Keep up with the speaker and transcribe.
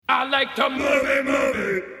I like to move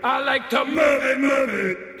it. I like to move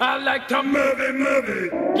it. I like to move it.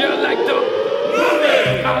 You like to move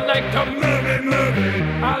it. I like to move it.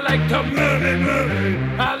 I like to move it.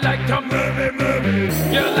 I like to move it.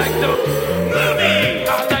 You like to move it.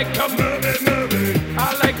 I like to move it.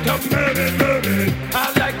 I like to move it.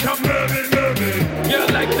 I like to move it. You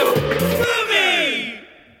like to move it.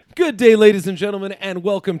 Good day, ladies and gentlemen, and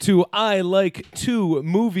welcome to I Like to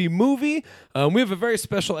Movie. We have a very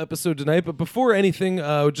special episode tonight, but before anything,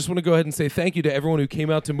 I just want to go ahead and say thank you to everyone who came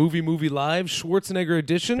out to Movie Live, Schwarzenegger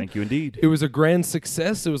edition. Thank you indeed. It was a grand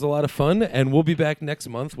success. It was a lot of fun, and we'll be back next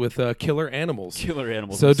month with Killer Animals. Killer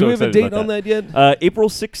Animals. So I'm do we have a excited date about on that yet? April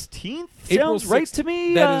 16th? April Sounds right 16th. to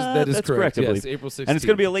me. That is that's correct. I Yes, believe. April 16th. And it's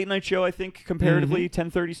going to be a late night show, I think, comparatively.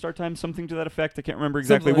 10:30 start time, something to that effect. I can't remember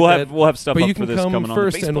exactly. Something like that. We'll have stuff but up you for can this come coming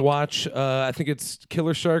first on the and Facebook. watch, I think it's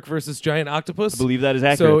Killer Shark versus Giant Octopus. I believe that is So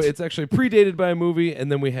accurate. it's actually predated by a movie,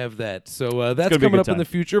 and then we have that. So that's gonna be a coming good up in time. the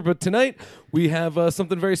future. But tonight, we have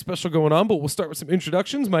something very special going on, but we'll start with some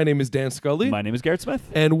introductions. My name is Dan Scully. My name is Garrett Smith.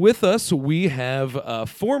 And with us, we have a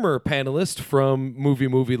former panelist from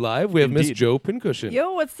Movie Live. We have Miss Indeed. Jo Pincushion.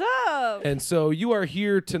 Yo, what's up? And so you are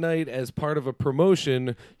here tonight as part of a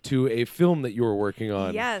promotion to a film that you are working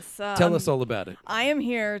on. Yes. Tell us all about it. I am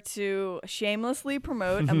here to shamelessly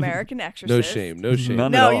promote American Exorcist. No shame. No shame.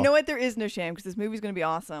 None at No, all. you know what? There is no shame because this movie's going to be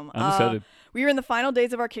awesome. I'm excited. We are in the final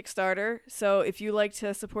days of our Kickstarter, so if you like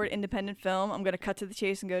to support independent film, I'm going to cut to the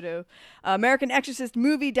chase and go to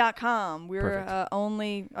AmericanExorcistMovie.com. We're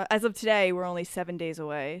only, as of today, we're only 7 days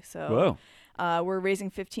away. So we're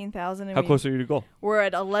raising $15,000. How close are you to goal? We're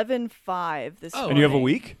at 11.5 this morning. And you have a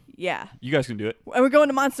week? Yeah. You guys can do it. And we're going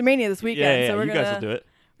to Monster Mania this weekend. Yeah, so we're you gonna, guys will do it.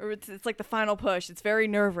 It's like the final push. It's very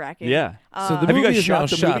nerve-wracking. Yeah. So the Have you movie guys is shot now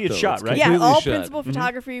the shot, movie? It's though. shot, It's right? Yeah, completely all shot. principal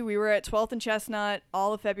photography. We were at 12th and Chestnut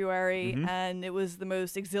all of February, and it was the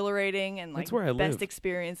most exhilarating and like That's where I best live.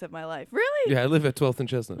 experience of my life. Really? Yeah, I live at 12th and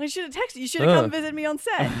Chestnut. I should have texted you. You should have come visit me on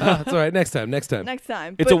set That's all right. Next time. next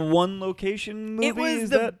time. It's a But one-location movie? it was is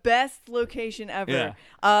the that? best location ever.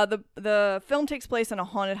 Yeah. The film takes place in a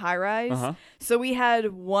haunted high-rise. Uh-huh. So we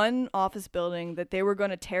had one office building that they were going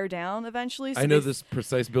to tear down eventually. So I know they this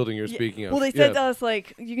precise building you're speaking of. Well, they said to us,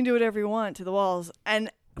 like, you can do whatever you want to the walls. And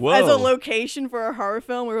Whoa. as a location for a horror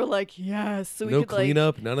film, we were like, yes. So we no could,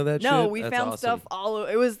 cleanup, none of that shit? No, we That's found awesome. stuff all over.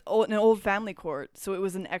 It was an old family court, so it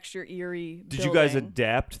was an extra eerie Did you guys building.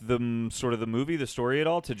 adapt the sort of the movie, the story at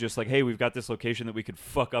all, to just like, hey, we've got this location that we could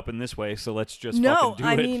fuck up in this way, so let's just No, fucking do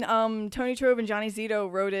I it? mean, Tony Trove and Johnny Zito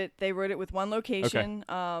wrote it. They wrote it with one location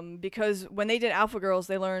because when they did Alpha Girls,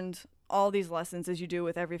 they learned all these lessons as you do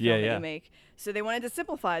with every film that Yeah. you make. So they wanted to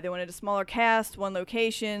simplify. They wanted a smaller cast, one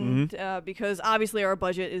location, Mm-hmm. because obviously our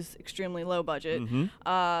budget is extremely low budget.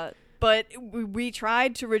 Mm-hmm. But we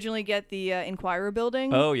tried to originally get the Inquirer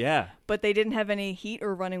building, Oh, yeah. but they didn't have any heat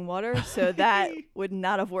or running water, so that would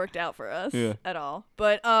not have worked out for us Yeah. at all.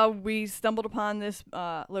 But we stumbled upon this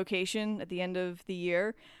location at the end of the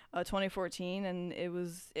year, 2014, and it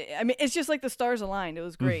was, I mean, it's just like the stars aligned. It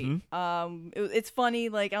was great. It's funny,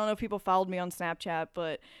 like, I don't know if people followed me on Snapchat,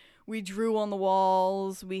 but we drew on the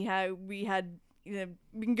walls. We had you know,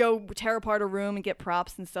 we can go tear apart a room and get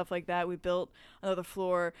props and stuff like that. We built another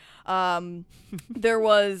floor. There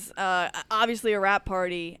was obviously a rap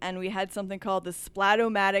party, and we had something called the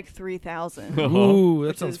Splatomatic 3000. Ooh, that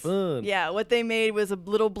which sounds is- fun. Yeah, what they made was a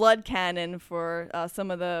little blood cannon for some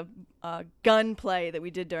of the gun play that we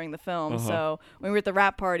did during the film. So when we were at the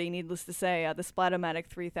rap party, needless to say, the Splatomatic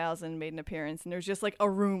 3000 made an appearance, and there's just like a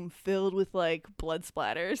room filled with like blood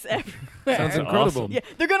splatters everywhere. Sounds incredible. Awesome. Yeah,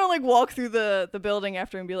 they're gonna like walk through the building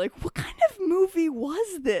after and be like, "What kind of movie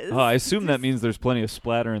was this?" Oh, I assume that means there's plenty of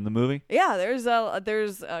splatter in the movie. Yeah, there's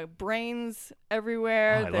brains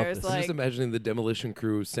everywhere. Oh, I love there's this. I'm like just imagining the demolition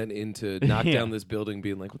crew sent in to knock Yeah. down this building,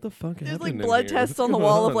 being like, "What the fuck there's happened?" like in blood here? tests on the What's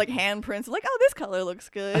wall going of like handprints. Like, oh, this color looks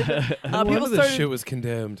good. No People wonder this started. shit was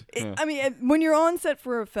condemned. I mean, when you're on set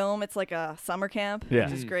for a film, it's like a summer camp, Yeah.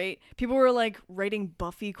 which is great. People were like writing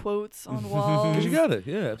Buffy quotes on walls. 'Cause you got it,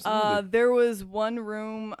 yeah, absolutely. There was one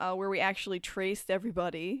room where we actually traced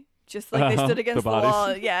everybody. Just like they stood against The the bodies.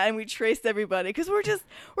 wall. Yeah, and we traced everybody. Because we're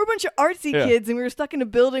a bunch of artsy Yeah. kids, and we were stuck in a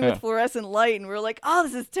building Yeah. with fluorescent light, and we were like, oh,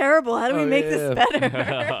 this is terrible. How do we Oh, make yeah. this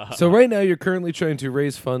better? So right now you're currently trying to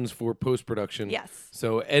raise funds for post-production. Yes.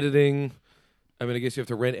 So editing, I mean, I guess you have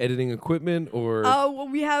to rent editing equipment or... Oh, well,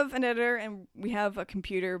 we have an editor and we have a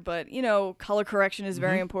computer, but, you know, color correction is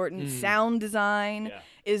very important. Sound design Yeah.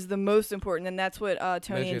 is the most important, and that's what Tony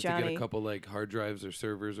Imagine you and have to Johnny... get a couple like hard drives or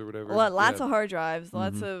servers or whatever. Lots Yeah. of hard drives,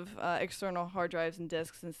 lots of external hard drives and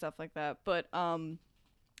disks and stuff like that. But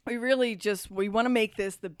we really we want to make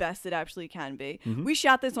this the best it actually can be. We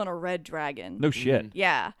shot this on a red dragon. No shit.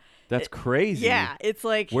 Yeah. That's crazy. Yeah, it's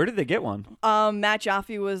like Where did they get one? Matt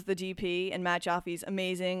Jaffe was the DP, and Matt Jaffe's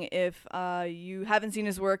amazing. If you haven't seen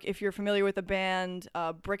his work, if you're familiar with the band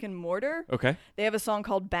Brick and Mortar, Okay. they have a song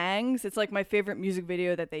called Bangs. It's like my favorite music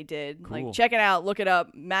video that they did. Cool. Like, check it out, look it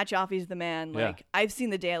up. Matt Jaffe's the man. Yeah. Like, I've seen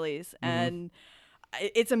the dailies, and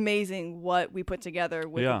it's amazing what we put together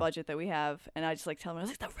with the budget that we have. And I just like tell them, I was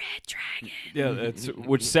like, the Red Dragon. Yeah, it's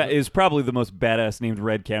is probably the most badass named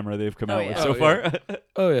Red camera they've come out with yeah. so far.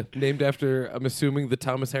 Oh yeah, named after I'm assuming the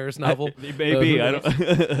Thomas Harris novel. Maybe who I knows?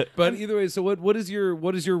 don't. But either way, so what is your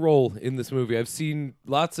role in this movie? I've seen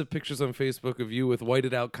lots of pictures on Facebook of you with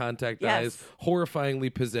whited out contact eyes,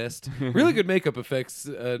 horrifyingly possessed. Really good makeup effects.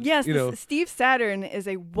 Yes, you know. Steve Saturn is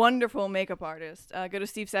a wonderful makeup artist. Go to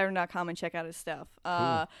stevesaturn.com and check out his stuff.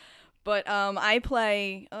 But I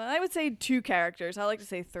play, I would say 2 characters. I like to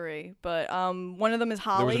say 3, but one of them is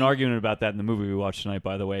Holly. There was an argument about that in the movie we watched tonight,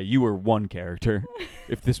 by the way. You were one character,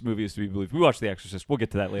 if this movie is to be believed. We watched The Exorcist. We'll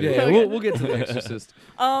get to that later. Yeah, we'll get to The Exorcist.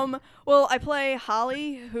 Well, I play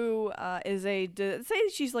Holly, who is say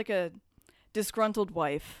she's like a disgruntled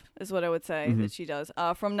wife, is what I would say that she does.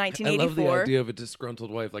 From 1984. I love the idea of a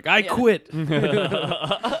disgruntled wife. Like, I quit.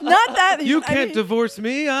 Not that You can't divorce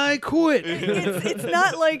me. I quit. It's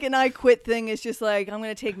not like an I quit thing. It's just like, I'm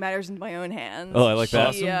going to take matters into my own hands. Oh, I like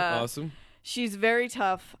that. Awesome. She's very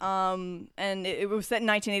tough. And it was set in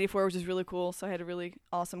 1984, which is really cool. So I had a really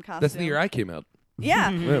awesome costume. That's the year I came out.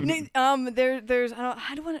 Yeah. There's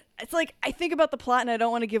I don't want to. It's like I think about the plot and I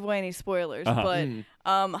don't want to give away any spoilers. But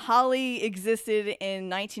Holly existed in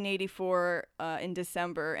 1984 in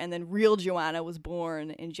December, and then real Joanna was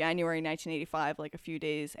born in January 1985, like a few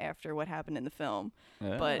days after what happened in the film.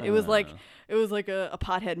 But it was like a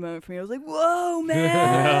pothead moment for me. I was like, "Whoa,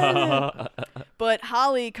 man!" But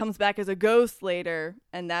Holly comes back as a ghost later,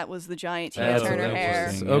 and that was the giant Tina Turner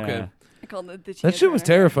hair. Okay. I called it the That Tina shit was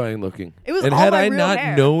Turner hair. terrifying looking. It was and all had my I real not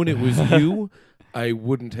hair. known it was you, I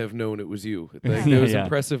wouldn't have known it was you. Like, there was Yeah.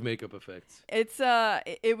 impressive makeup effects. It's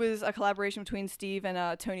it was a collaboration between Steve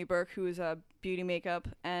and Tony Burke, who is beauty makeup,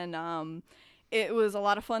 and it was a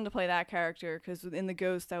lot of fun to play that character because in the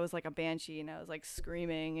Ghost I was like a banshee and I was like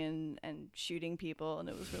screaming and shooting people, and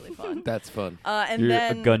it was really fun. That's fun. And You're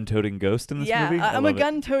then a gun-toting ghost in this yeah, movie? I'm I a love it.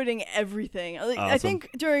 gun-toting everything. I Awesome. think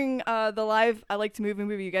during the live I Like to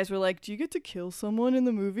movie, you guys were like, "Do you get to kill someone in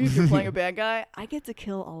the movie if you're playing a bad guy?" I get to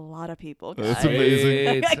kill a lot of people. Guys. That's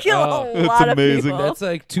amazing. I kill a lot of amazing. people. That's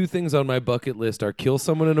like 2 things on my bucket list are kill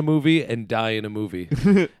someone in a movie and die in a movie.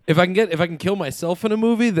 if I can kill myself in a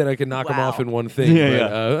movie, then I can knock them Wow. off in one thing. Yeah,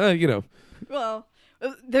 But, you know, Well,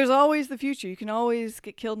 there's always the future. You can always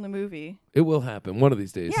get killed in a movie. it will happen one of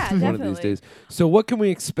these days. Yeah, one of these definitely. days. So what can we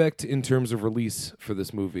expect in terms of release for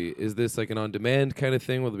this movie? Is this like an on-demand kind of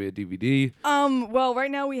thing? Will there be a DVD? Well, right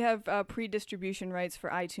now we have pre-distribution rights for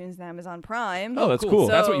iTunes and Amazon Prime. Oh, that's cool.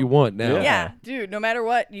 That's So- what you want now. yeah, dude. No matter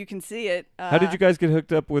what, you can see it. How did you guys get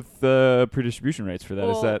hooked up with pre-distribution rights for that?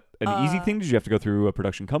 Is Well, that an easy thing? Did you have to go through a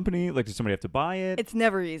production company? Like, did somebody have to buy it? It's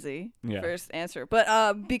never easy. Yeah. First answer,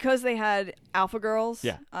 but because they had Alpha Girls.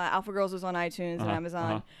 Yeah. Alpha Girls was on iTunes and Uh-huh,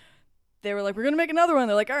 Amazon. uh-huh. They were like, "We're gonna make another one."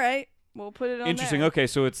 They're like, "All right, we'll put it on." Interesting. there." Okay,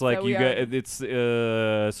 so it's like So you we get are-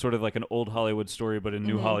 it's sort of like an old Hollywood story, but in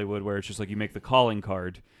new Hollywood, where it's just like you make the calling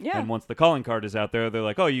card, Yeah. and once the calling card is out there, they're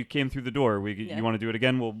like, "Oh, you came through the door. Yeah. You want to do it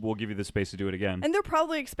again? We'll give you the space to do it again." And they're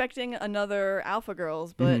probably expecting another Alpha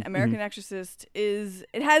Girls, but Mm-hmm, American Exorcist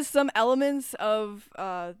it has some elements of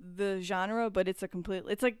the genre, but it's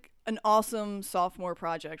like an awesome sophomore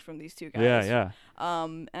project from these 2 guys. Yeah.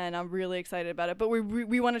 And I'm really excited about it. But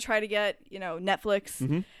we want to try to get, Netflix.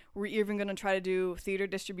 Mm-hmm. We're even going to try to do theater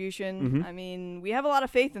distribution. I mean, we have a lot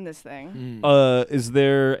of faith in this thing. Is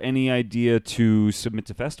there any idea to submit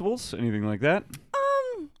to festivals? Anything like that?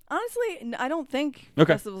 Honestly, I don't think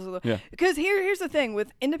Okay. festivals are Yeah. because here's the thing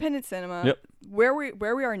with independent cinema. Yep. Where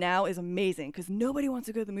we are now is amazing because nobody wants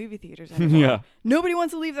to go to the movie theaters anymore. Yeah. Nobody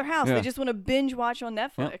wants to leave their house. Yeah. They just want to binge watch on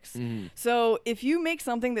Netflix. So if you make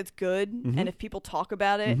something that's good and if people talk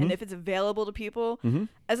about it and if it's available to people,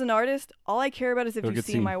 as an artist, all I care about is if It'll you get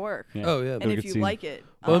see seen. my work Yeah. Oh yeah. and It'll if get you seen. like it.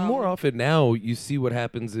 Well, and more often now, you see what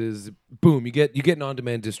happens is, boom, you get an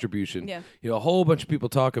on-demand distribution. Yeah. A whole bunch of people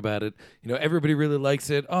talk about it. Everybody really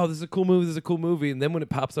likes it. Oh, this is a cool movie. This is a cool movie. And then when it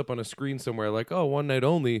pops up on a screen somewhere, like, oh, one night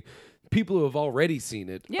only, people who have already seen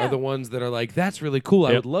it Yeah. are the ones that are like, that's really cool. I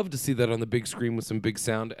Yep. would love to see that on the big screen with some big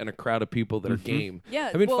sound and a crowd of people that are game.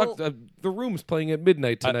 Yeah, I mean, well- fuck, The Room's playing at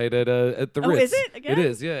midnight tonight at the Oh, Ritz. is it again? It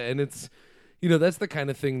is, yeah. And it's... that's the kind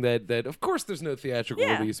of thing that of course there's no theatrical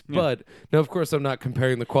Yeah. release, but now of course I'm not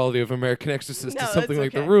comparing the quality of American Exorcist to No, something that's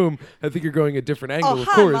like The okay. Room. I think you're going a different angle, Oh, of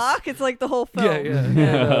hi, course. Mark. It's like the whole film. Yeah,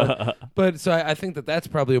 yeah. But so I think that's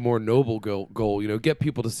probably a more noble goal. Get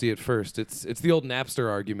people to see it first. It's the old Napster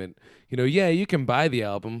argument. Yeah, you can buy the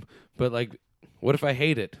album, but like, what if I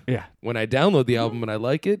hate it? Yeah. When I download the album and I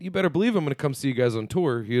like it, you better believe I'm going to come see you guys on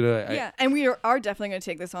tour. Yeah, and we are definitely going to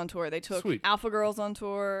take this on tour. They took Sweet. Alpha Girls on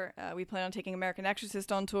tour. We plan on taking American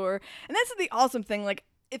Exorcist on tour. And that's the awesome thing. Like,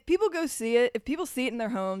 if people go see it, if people see it in their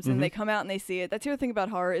homes and they come out and they see it, that's the other thing about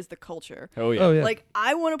horror is the culture. Oh yeah. Oh yeah. Like,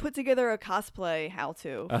 I want to put together a cosplay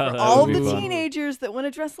how-to for that all of would the be fun. teenagers that want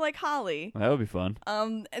to dress like Holly. That would be fun.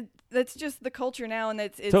 And that's just the culture now, and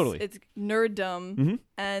it's Totally. it's nerddom, Mhm.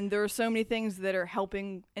 and there are so many things that are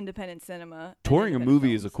helping independent cinema. and Touring a independent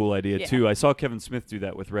movie is a films. cool idea Yeah. too. I saw Kevin Smith do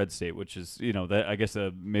that with Red State, which is that I guess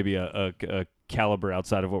maybe a caliber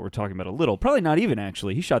outside of what we're talking about a little. Probably not even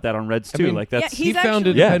actually. He shot that on Reds I too. mean, like that's he he's found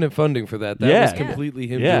actually- independent funding for that. That Yeah. was Yeah. completely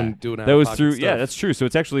him yeah. doing that was out-of-pocket through. stuff. Yeah, that's true. So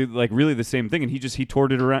it's actually like really the same thing, and he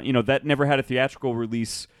toured it around. That never had a theatrical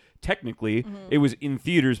release. Technically, it was in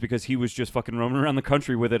theaters because he was just fucking roaming around the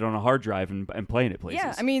country with it on a hard drive and playing it places.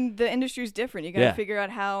 Yeah, I mean the industry's different. You got to Yeah. figure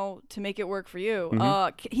out how to make it work for you.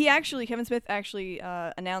 Kevin Smith actually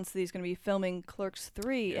announced that he's going to be filming Clerks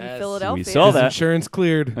 3 in Yes. Philadelphia. We saw His that. insurance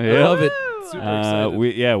cleared. I Yeah. love it. Woo! Super excited.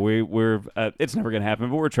 we're it's never gonna happen,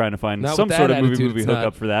 but we're trying to find Not some with sort that of movie attitude, it's hookup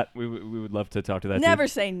not. for that. We would love to talk to that. Never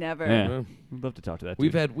dude. say never. Yeah, Yeah. we'd love to talk to that.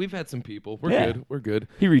 We've dude. had some people. We're Yeah. good. We're good.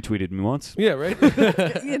 He retweeted me once. Yeah, right.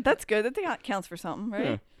 Yeah, that's good. That counts for something, right?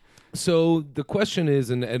 Yeah. So the question is,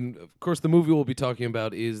 and of course the movie we'll be talking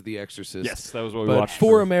about is The Exorcist. Yes, that was what we But watched.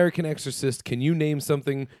 for American Exorcist, can you name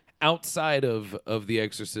something outside of The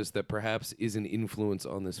Exorcist that perhaps is an influence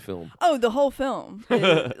on this film? Oh, the whole film.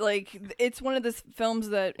 It's one of the films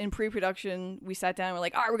that in pre-production we sat down and we're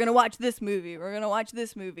like, all right, we're going to watch this movie. We're going to watch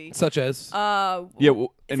this movie. Such as? Yeah.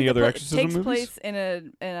 Well, any other It exorcism takes movies? place in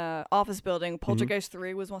a office building. Poltergeist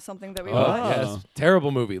 3 was something that we Oh, watched. yes.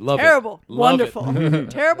 Terrible movie. Love Terrible. it. Love it. Wonderful.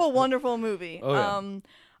 Terrible, wonderful movie. Oh, yeah.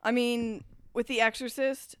 I mean, with The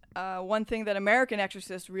Exorcist, one thing that American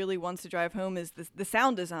Exorcist really wants to drive home is the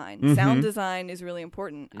sound design. Sound design is really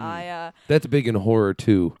important. That's big in horror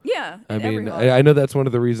too. Yeah. I in mean, every horror. I know that's one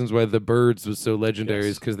of the reasons why The Birds was so legendary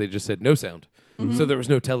Yes. is because they just said no sound. So there was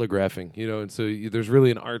no telegraphing, and so there's really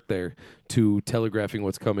an art there to telegraphing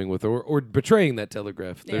what's coming with, or betraying that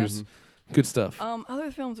telegraph. Yeah. There's good stuff. Other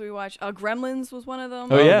films we watched, Gremlins was one of them.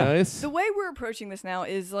 Oh, yeah. Nice. The way we're approaching this now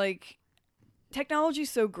is like technology's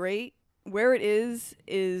so great. Where it is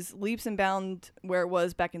leaps and bounds where it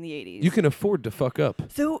was back in the 80s. You can afford to fuck up.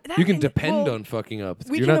 so that You can and- depend well, on fucking up.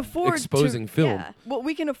 we You're can not afford exposing to, film. Yeah. Well,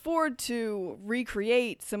 we can afford to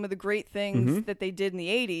recreate some of the great things that they did in the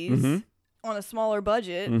 80s on a smaller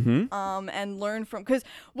budget, and learn from, because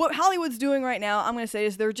what Hollywood's doing right now, I'm going to say,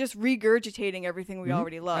 is they're just regurgitating everything we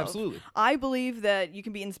already love. Absolutely. I believe that you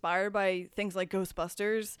can be inspired by things like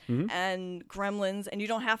Ghostbusters and Gremlins, and you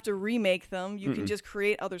don't have to remake them. You can just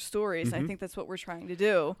create other stories. And I think that's what we're trying to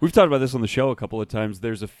do. We've talked about this on the show a couple of times.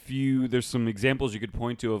 There's some examples you could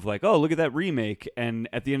point to of like, oh, look at that remake, and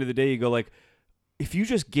at the end of the day, you go like, if you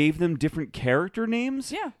just gave them different character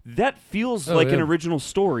names, Yeah. that feels Oh, like yeah. an original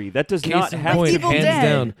story. That does Case not in have point, to Evil be. hands Dead.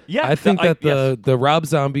 down. Yeah, I think that yes. the Rob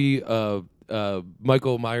Zombie,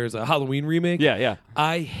 Michael Myers Halloween remake. Yeah.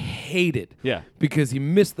 I hate it. Yeah. Because he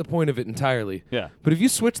missed the point of it entirely. Yeah. But if you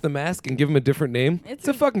switch the mask and give him a different name, it's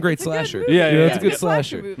a fucking great It's a good slasher. movie. Yeah, You know, yeah, it's a yeah. good It's a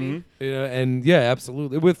slasher slasher. movie. And yeah,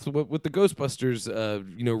 absolutely. With the Ghostbusters,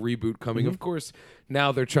 reboot coming, of course,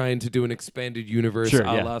 now they're trying to do an expanded universe Sure,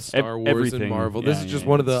 a yeah. la Star Wars Everything. and Marvel. Yeah, This is just yeah,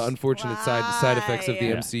 one of the it's- unfortunate side effects of the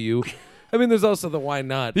Why? MCU. I mean, there's also the why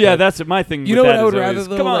not. Yeah, but that's my thing. you with know what that I would is rather always,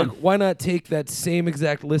 though? Come on. Like, why not take that same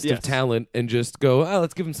exact list of Yes. talent and just go,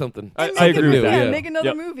 let's give him something. I And agree make a with movie. that. Yeah, Yeah. make another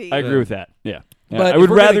Yep. movie. I agree Yeah. with that. Yeah. But I if would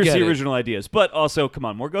we're gonna rather get see it- original ideas, but also, come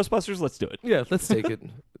on, more Ghostbusters. Let's do it. Yeah, let's take it.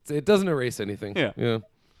 It doesn't erase anything. Yeah.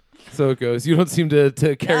 So it goes. You don't seem to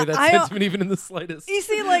carry that I don't- sentiment even in the slightest. You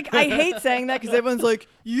see, like, I hate saying that because everyone's like,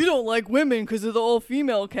 you don't like women because of the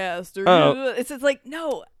all-female cast. Or Oh. it's just like,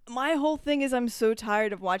 no. My whole thing is I'm so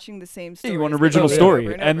tired of watching the same story. You want an original over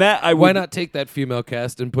story, and that I would. Why not take that female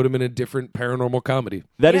cast and put them in a different paranormal comedy?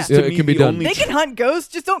 That is Yeah. to Yeah, it me can be the done. only They can hunt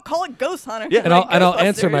ghosts, just don't call it Ghost Hunter. Yeah. And Like I'll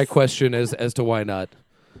answer my Ghostbusters. question as to why not.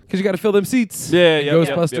 Because you got to fill them seats. Yeah, And yep,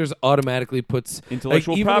 yep, Ghostbusters yep. automatically puts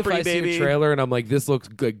Intellectual like, even property, if I baby. see a trailer and I'm like, this looks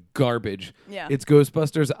like garbage. Yeah. It's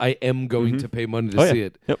Ghostbusters. I am going to pay money to Oh, yeah. see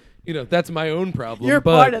it. Yep. That's my own problem. You're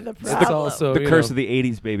but part of the It's problem. also The curse of the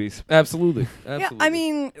 '80s, babies. absolutely. Yeah, Absolutely. I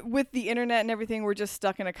mean, with the internet and everything, we're just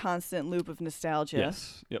stuck in a constant loop of nostalgia.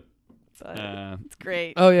 Yes. Yep. But it's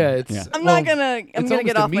great. Oh yeah, it's. Yeah. I'm well, not gonna. I'm it's gonna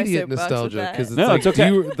get off almost my immediate soapbox nostalgia with that. because it's No, like it's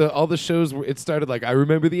okay. all the shows. It started like I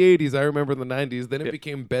remember the '80s, I remember the '90s. Then it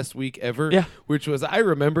became best week ever, Yeah. which was I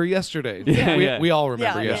remember yesterday. Yeah, we, yeah. we all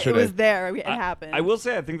remember Yeah, yesterday. it was there. It happened. I will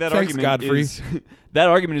say I think that Thanks, argument Godfrey. is that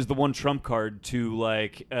argument is the one trump card to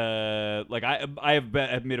like I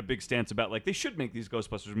have made a big stance about like they should make these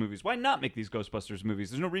Ghostbusters movies. Why not make these Ghostbusters movies?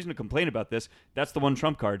 There's no reason to complain about this. That's the one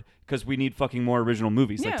trump card because we need fucking more original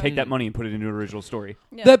movies. Like Yeah. take that money and put it into an original story.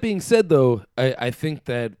 Yeah. That being said, though, I think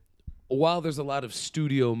that while there's a lot of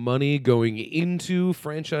studio money going into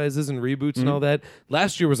franchises and reboots and all that,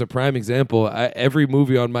 last year was a prime example. Every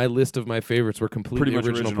movie on my list of my favorites were completely Pretty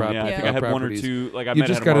much original Yeah, I think I had one or properties. two. Like I You might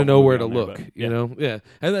just have got to had a know Marvel where to movie on look, there, but you know? Yeah.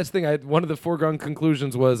 And that's the thing. One of the foregone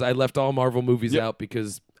conclusions was I left all Marvel movies Yep. out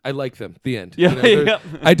because I like them. The end. Yeah, You know, they're- yeah.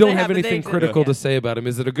 I don't They have have a anything day to- critical yeah. to say about them.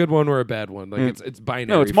 Is it a good one or a bad one? Like it's binary.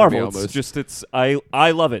 No, it's for Marvel. me It's almost. just I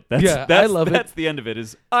love it. That's, Yeah, that's, I love it. That's the end of it.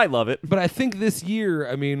 Is I love it. But I think this year,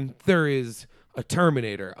 I mean, there is a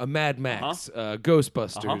Terminator, a Mad Max,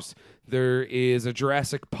 Ghostbusters. There is a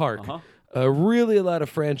Jurassic Park. Really a lot of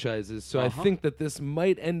franchises. So I think that this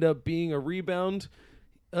might end up being a rebound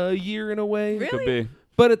year in a way. Really? Could be.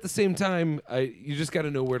 But at the same time, you just got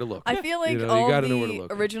to know where to look. I feel like You know, you all gotta know where to the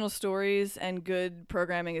look. original stories and good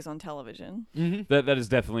programming is on television. That has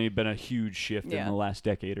definitely been a huge shift in Yeah. the last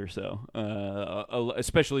decade or so.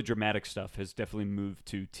 Especially dramatic stuff has definitely moved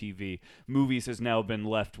to TV. Movies has now been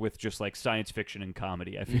left with just like science fiction and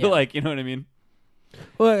comedy. I feel Yeah. like, you know what I mean?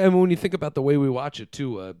 Well, I mean, when you think about the way we watch it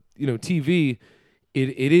too, TV,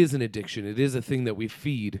 it is an addiction. It is a thing that we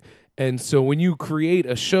feed. And so when you create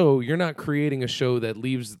a show, you're not creating a show that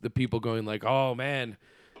leaves the people going like, "Oh man,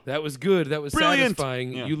 that was good. That was Brilliant."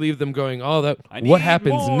 satisfying." Yeah. You leave them going, "Oh, that I what need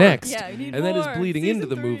happens more." next?" Yeah, I need and that is more. bleeding Season into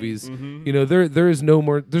the 3. movies. Mm-hmm. You know, there is no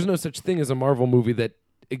more. There's no such thing as a Marvel movie that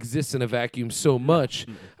exists in a vacuum so much.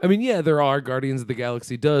 I mean, yeah, there are Guardians of the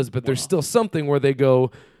Galaxy does, but there's still something where they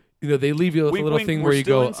go. You know, they leave you with Wink, a little wink, thing we're where you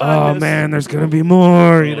still go, inside "Oh this." man, there's gonna be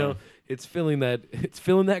more." You Yeah. know, it's filling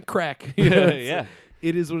that crack. You know, it's- Yeah.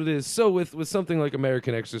 it is what it is. So with something like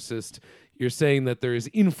American Exorcist, you're saying that there is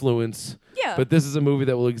influence, Yeah. but this is a movie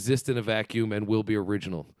that will exist in a vacuum and will be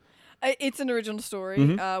original. It's an original story.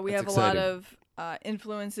 We That's have a lot exciting. of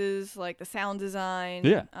influences, like the sound design.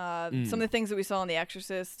 Yeah. Some of the things that we saw in The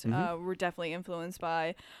Exorcist were definitely influenced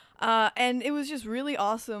by. And it was just really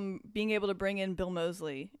awesome being able to bring in Bill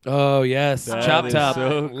Moseley. Oh yes, That Chop is Top.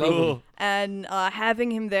 so Love cool. him. And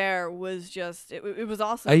having him there was just, it was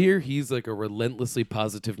awesome. I hear he's like a relentlessly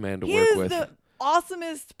positive man to he work is with. the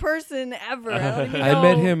awesomest person ever. I don't even I know.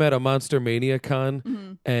 met him at a Monster Mania con,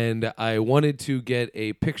 Mm-hmm. and I wanted to get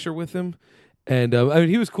a picture with him. And I mean,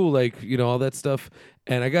 he was cool, like, you know, all that stuff.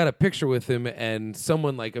 And I got a picture with him, and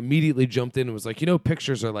someone like immediately jumped in and was like, "You know,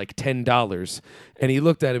 pictures are like $10." And he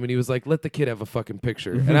looked at him and he was like, "Let the kid have a fucking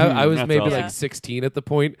picture." And I was That's maybe awesome. like 16 at the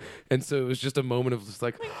point, and so it was just a moment of just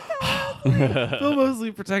like, Bill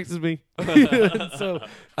Moseley protects me. So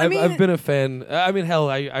I've mean- been a fan. I mean, hell,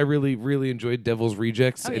 I really, really enjoyed Devil's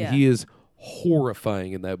Rejects, Oh, and yeah. he is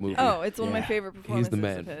horrifying in that movie. Oh, it's one of my Yeah. favorite He's performances the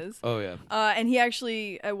man. of his. Oh yeah. And he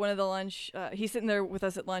actually, at one of the lunch, he's sitting there with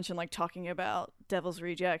us at lunch and like talking about Devil's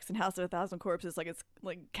Rejects and House of a Thousand Corpses, like it's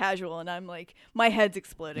like casual, and I'm like, my head's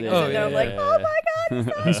exploding. I'm Yeah. sitting there, I'm like, Yeah. oh my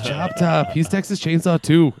god, He's Chop Top. He's Texas Chainsaw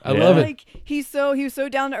too. I love it. like he was so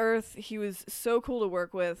down to earth. He was so cool to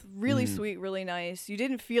work with. Really Mm. sweet, really nice. You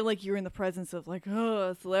didn't feel like you were in the presence of like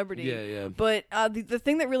a celebrity. Yeah, yeah. But the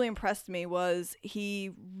thing that really impressed me was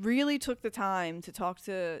he really took the time to talk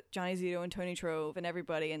to Johnny Zito and Tony Trove and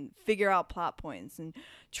everybody and figure out plot points and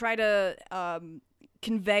try to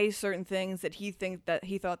convey certain things that he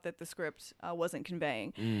thought that the script wasn't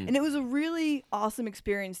conveying. And it was a really awesome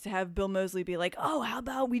experience to have Bill Moseley be like, "Oh, how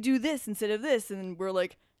about we do this instead of this?" And we're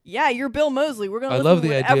like, "Yeah, you're Bill Moseley. We're gonna." I listen love to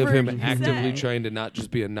the idea of whatever him you actively say." trying to not just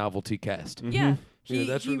be a novelty cast. Yeah. Yeah, He,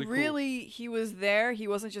 that's he really cool. really he was there. He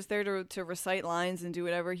wasn't just there to recite lines and do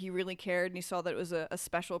whatever. He really cared, and he saw that it was a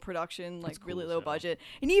special production, like really low budget.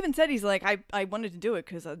 And he even said he's like, I wanted to do it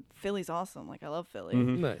because Philly's awesome. Like I love Philly.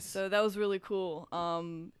 Nice. So that was really cool.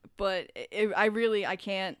 But I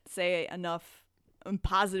can't say enough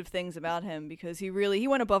positive things about him because he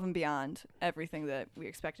went above and beyond everything that we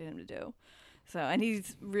expected him to do. So and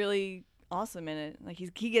he's really awesome in it. Like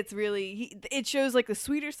he gets really it shows like the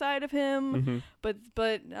sweeter side of him, but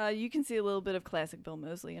you can see a little bit of classic Bill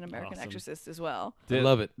Moseley in American Awesome. Exorcist as well. I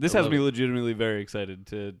love it. This I has love me it. legitimately very excited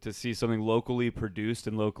to see something locally produced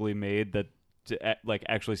and locally made that like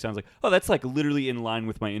actually sounds like, oh, that's like literally in line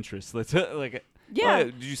with my interests. Let's like, Yeah. oh,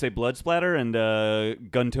 did you say blood splatter and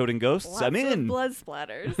gun-toting ghosts? Lots I'm of in. blood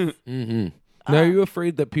splatters. Mm-hmm. Now, are you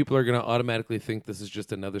afraid that people are going to automatically think this is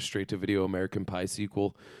just another straight-to-video American Pie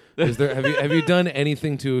sequel? Is there have you done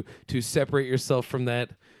anything to separate yourself from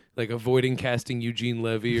that, like avoiding casting Eugene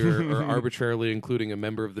Levy or arbitrarily including a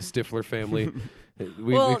member of the Stifler family?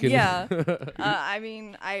 Yeah. I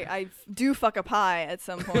mean, I do fuck a pie at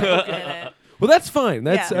some point in it. Well, that's fine.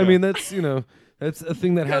 That's Yeah. I mean, that's that's a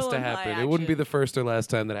thing that has to Colon happen. pie It wouldn't be action. the first or last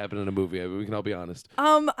time that happened in a movie. I mean, we can all be honest.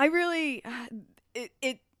 I really,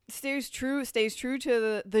 it stays true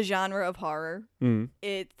to the genre of horror.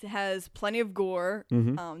 It has plenty of gore.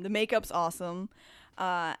 The makeup's awesome,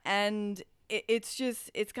 and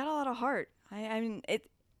it's got a lot of heart. I mean,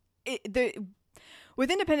 with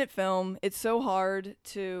independent film, it's so hard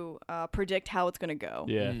to predict how it's gonna go.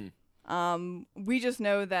 Yeah. We just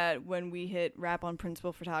know that when we hit wrap on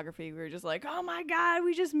principal photography, we were just like, oh my god,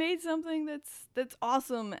 we just made something that's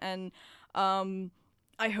awesome. And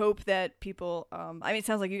I hope that people I mean, it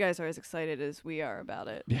sounds like you guys are as excited as we are about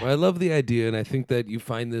it. Well, I love the idea, and I think that you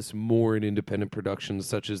find this more in independent productions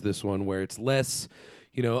such as this one, where it's less,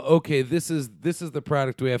 okay, this is the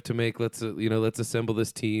product we have to make. Let's assemble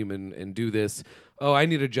this team and do this. Oh, I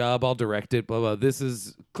need a job. I'll direct it. Blah blah. This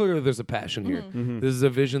is clearly there's a passion here. This is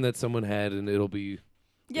a vision that someone had, and it'll be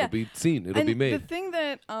seen. It'll be made. The thing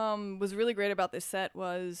that was really great about this set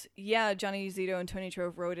was, Johnny Zito and Tony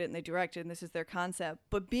Trove wrote it and they directed, and this is their concept.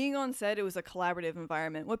 But being on set, it was a collaborative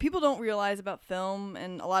environment. What people don't realize about film,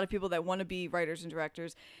 and a lot of people that want to be writers and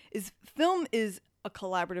directors, is film is a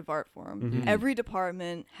collaborative art form. Every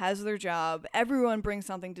department has their job. Everyone brings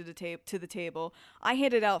something to the table. I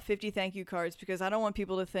handed out 50 thank you cards because I don't want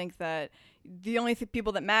people to think that the only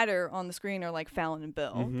people that matter on the screen are like Fallon and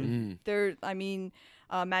Bill.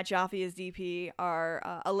 Matt Jaffe as DP,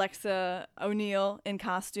 our Alexa O'Neill in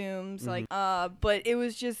costumes, but it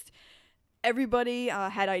was just everybody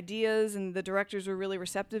had ideas, and the directors were really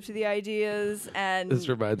receptive to the ideas. And This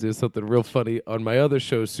reminds me of something real funny. On my other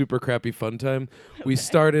show, Super Crappy Fun Time, we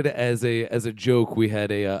started as a joke. We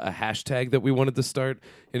had a hashtag that we wanted to start,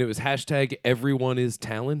 and it was hashtag Everyone is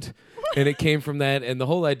Talent. And it came from that, and the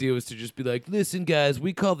whole idea was to just be like, listen, guys,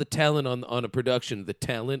 we call the talent on a production the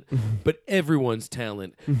talent, but everyone's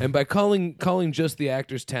talent. And by calling just the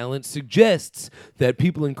actors talent suggests that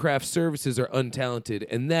people in craft services are untalented,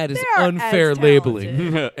 and that is They are unfair as labeling.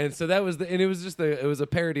 talented. And so that was it was just it was a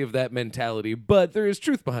parody of that mentality, but there is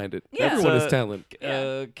truth behind it. Yeah. Everyone is talent.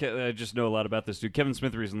 I just know a lot about this dude. Kevin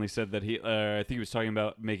Smith recently said that I think he was talking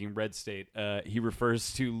about making Red State. He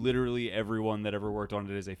refers to literally everyone that ever worked on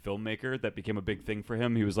it as a filmmaker. That became a big thing for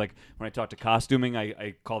him. He was like, when I talk to costuming,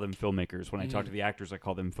 I call them filmmakers. When I talk to the actors, I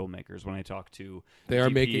call them filmmakers. When I talk to They are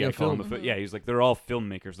DP, making I a call film. them yeah, he's like, they're all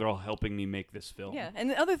filmmakers. They're all helping me make this film. Yeah, and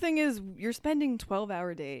the other thing is you're spending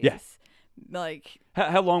 12-hour days. Yeah. Like,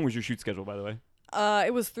 How long was your shoot schedule, by the way?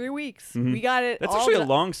 it was 3 weeks. We got it. That's all actually a done.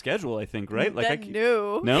 long schedule, I think, right?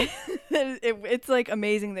 No. No? It's like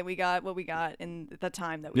amazing that we got what we got in the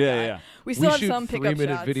time that we got. Yeah. We still have shoot some pickup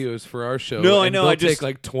 3-minute shots. videos for our show. No, I and know, they'll I just- take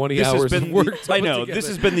like 20 This has hours been of work. to I put know. together. This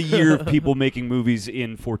has been the year of people making movies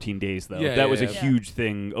in 14 days, though. Yeah, that was a yeah. huge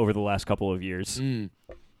thing over the last couple of years.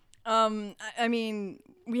 I mean,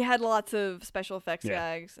 we had lots of special effects Yeah.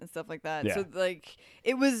 gags and stuff like that. Yeah. So like,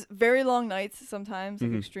 it was very long nights sometimes,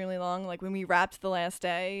 like extremely long. Like when we wrapped the last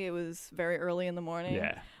day, it was very early in the morning.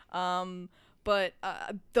 Yeah. But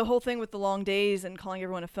the whole thing with the long days and calling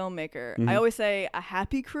everyone a filmmaker, I always say a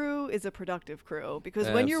happy crew is a productive crew, because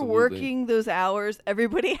when you're Absolutely. working those hours,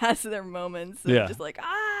 everybody has their moments. Yeah. Just like,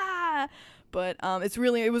 But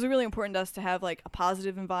it was really important to us to have like a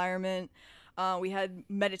positive environment. We had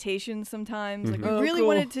meditation sometimes. Like we Oh, really cool.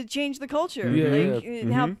 wanted to change the culture. Yeah,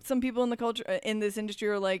 Like how some people in the culture in this industry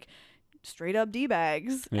are like straight up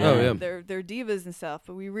D-bags. Yeah. Oh, yeah. They're divas and stuff,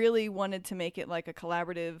 but we really wanted to make it like a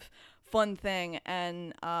collaborative, fun thing.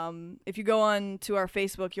 And if you go on to our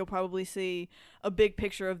Facebook, you'll probably see a big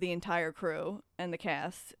picture of the entire crew and the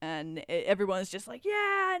cast, and everyone's just like,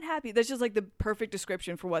 yeah, and happy. That's just like the perfect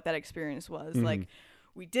description for what that experience was. Like,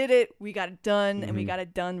 we did it, we got it done, and we got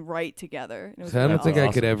it done right together. And it was So I don't really think awesome.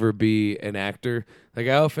 I could ever be an actor. Like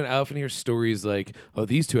I often hear stories like, "Oh,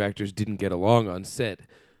 these two actors didn't get along on set,"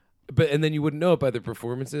 and then you wouldn't know it by their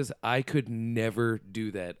performances. I could never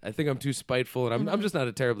do that. I think I'm too spiteful, and I'm just not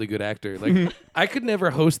a terribly good actor. Like I could never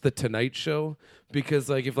host the Tonight Show, because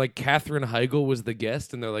like if like Katherine Heigl was the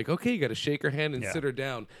guest, and they're like, "Okay, you got to shake her hand and Yeah. sit her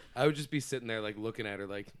down," I would just be sitting there like looking at her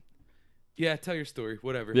like, "Yeah, tell your story,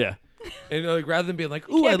 whatever." Yeah. And like rather than being like,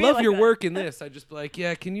 "Ooh, I can't be love like your that. work in this," I'd just be like,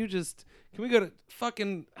 "Yeah, can we go to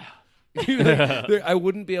fucking." I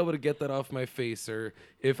wouldn't be able to get that off my face. Or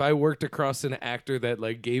if I worked across an actor that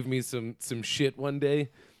like gave me some shit one day,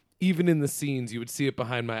 even in the scenes, you would see it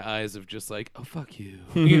behind my eyes of just like, oh fuck you.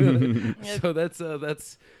 You know? So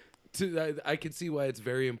that's. I can see why it's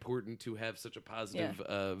very important to have such a positive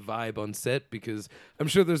vibe on set, because I'm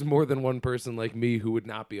sure there's more than one person like me who would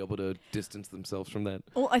not be able to distance themselves from that.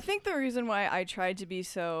 Well, I think the reason why I tried to be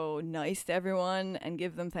so nice to everyone and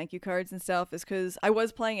give them thank you cards and stuff is because I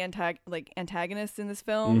was playing antagonists in this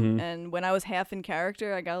film, and when I was half in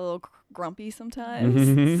character, I got a little grumpy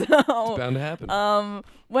sometimes. So It's bound to happen.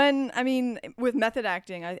 with method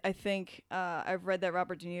acting, I think I've read that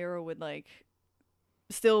Robert De Niro would like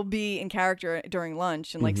still be in character during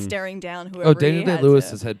lunch and like staring down whoever. Oh, Daniel he had Day-Lewis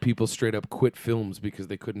to. has had people straight up quit films because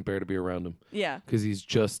they couldn't bear to be around him. Yeah. Because he's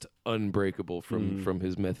just unbreakable from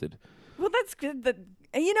his method. Well, that's good.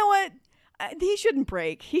 You know what? He shouldn't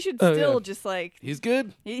break. He should Oh, still yeah. just like. He's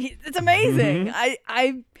good. It's amazing.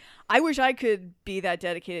 I wish I could be that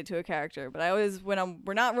dedicated to a character, but I always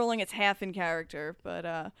we're not rolling, it's half in character.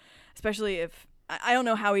 But especially if I don't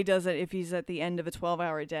know how he does it if he's at the end of a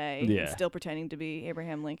 12-hour day and still pretending to be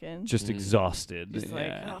Abraham Lincoln. Just exhausted. Just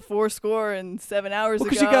like 407 hours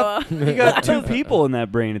Because ago. you got two people in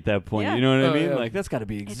that brain at that point. Yeah. You know what Oh, I mean? yeah. Like that's got to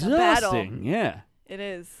be It's a battle. exhausting. Yeah. It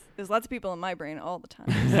is. There's lots of people in my brain all the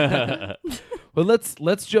time. Well,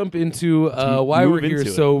 let's jump into why move we're here.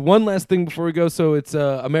 into it. So one last thing before we go. So it's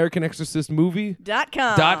American Exorcist movie.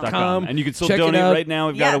 .com. .com. And you can still Check it donate out. right now.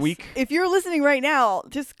 We've got a week. If you're listening right now,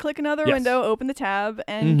 just click another Yes. window, open the tab,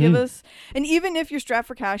 and give us. And even if you're strapped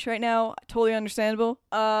for cash right now, totally understandable.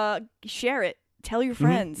 Share it. Tell your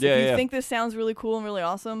friends. Yeah, if you yeah. think this sounds really cool and really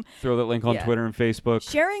awesome, Throw that link on Yeah. Twitter and Facebook.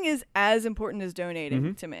 sharing is as important as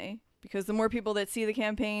donating to me. Because the more people that see the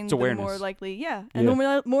campaign, It's the awareness. more likely, and Yeah.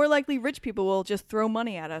 the more likely rich people will just throw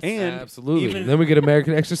money at us. And Absolutely. even- And then we get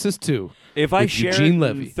American Exorcist 2. If I with share Eugene it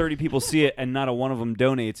Levy. and 30 people see it and not a one of them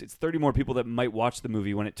donates, it's 30 more people that might watch the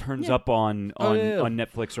movie when it turns up on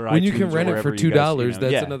Netflix or iTunes. When you can or rent it wherever for you $2, guys, you know.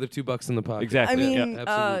 that's Yeah. another $2 in the pocket. Exactly. I Yeah. mean,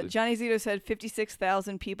 absolutely. Johnny Zito said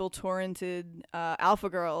 56,000 people torrented Alpha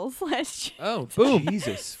Girls last year. Oh, boom.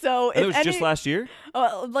 Jesus. So And if it was any, just last year?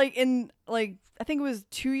 I think it was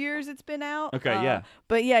 2 years it's been out. Okay, yeah.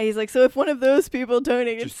 But yeah, he's like, so if one of those people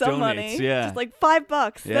donated Just some donates, money, yeah. just like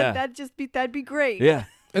 $5, Yeah. that'd be great. Yeah.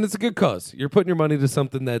 And it's a good cause. You're putting your money to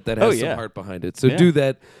something that has Oh, some yeah. heart behind it. So Yeah. do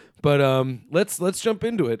that. But let's jump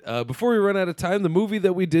into it. Before we run out of time, the movie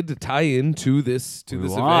that we did to tie into this We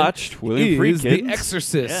event watched William is The Friedkin.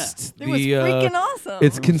 Exorcist. It was freaking awesome.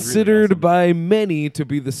 It's really considered awesome. by many to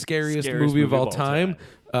be the scariest movie of all time.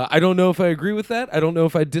 I don't know if I agree with that. I don't know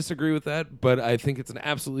if I disagree with that, but I think it's an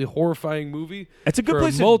absolutely horrifying movie. It's a good for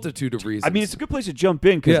place a to- multitude of reasons. I mean, it's a good place to jump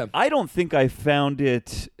in because Yeah. I don't think I found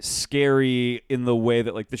it scary in the way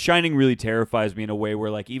that, like, The Shining really terrifies me in a way where,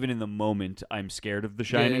 like, even in the moment, I'm scared of The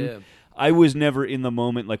Shining. yeah. I was never in the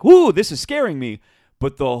moment like, "Whoa, this is scaring me."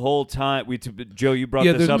 But the whole time, Joe, you brought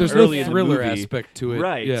Yeah, this up there's early no in the thriller movie. aspect to it.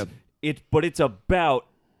 Right. Yeah. But it's about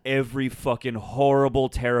every fucking horrible,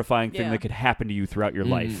 terrifying thing Yeah. that could happen to you throughout your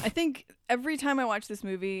life. I think every time I watch this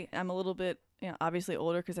movie, I'm a little bit, obviously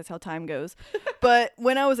older because that's how time goes. But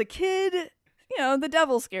when I was a kid, the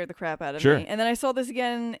devil scared the crap out of Sure. me. And then I saw this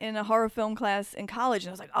again in a horror film class in college, and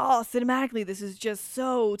I was like, oh, cinematically, this is just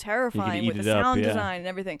so terrifying eat with the it up, sound yeah. design and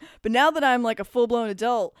everything. But now that I'm like a full-blown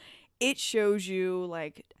adult, it shows you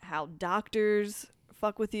like how doctors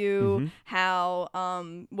fuck with you, how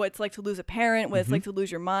what it's like to lose a parent, what it's like to lose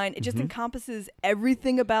your mind. It just encompasses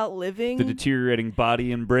everything about living. The deteriorating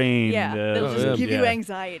body and brain. Yeah, that'll Oh, just yeah. give you Yeah.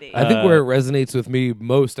 anxiety. I think where it resonates with me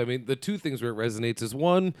most, I mean, the two things where it resonates is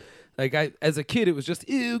one, like as a kid, it was just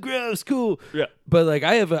ew, gross, cool. Yeah. But like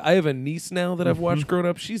I have a niece now that I've watched growing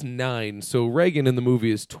up. She's 9, so Reagan in the movie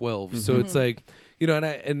is 12. So it's like,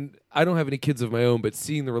 and I don't have any kids of my own, but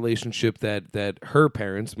seeing the relationship that her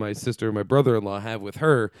parents, my sister and my brother-in-law, have with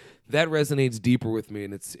her, that resonates deeper with me,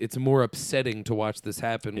 and it's more upsetting to watch this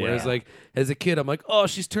happen. Whereas Yeah. like as a kid, I'm like, oh,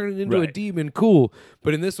 she's turning into a Right. demon, cool.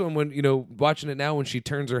 But in this one, when watching it now, when she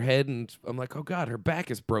turns her head, and I'm like, oh god, her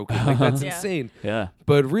back is broken. Like that's Yeah. insane. Yeah.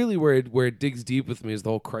 But really, where it digs deep with me is the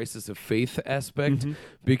whole crisis of faith aspect,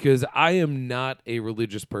 because I am not a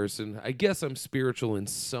religious person. I guess I'm spiritual in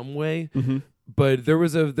some way, but there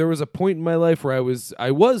was a point in my life where I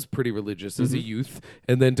was pretty religious as a youth,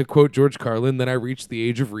 and then to quote George Carlin, then I reached the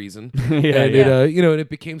age of reason, and it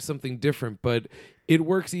became something different. But it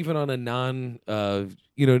works even on a non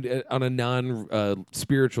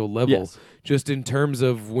spiritual level. Yes. Just in terms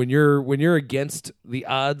of when you're against the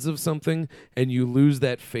odds of something and you lose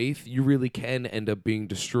that faith, you really can end up being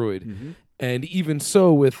destroyed. And even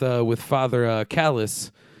so, with Father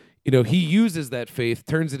Callis, he uses that faith,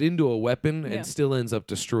 turns it into a weapon, Yeah. and still ends up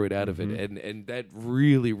destroyed out of it. And that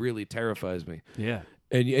really, really terrifies me. Yeah.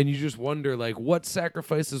 And you just wonder, like, what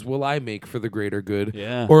sacrifices will I make for the greater good?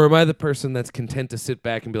 Yeah. Or am I the person that's content to sit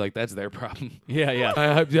back and be like, that's their problem? Yeah, yeah.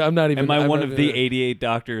 I'm not even. Am I I'm one not of the even- 88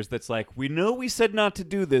 doctors that's like, we know we said not to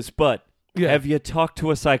do this, but Yeah. have you talked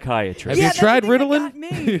to a psychiatrist? Have you that's tried the thing that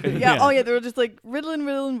Ritalin? got me. Yeah. Oh yeah, they were just like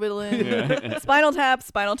Ritalin.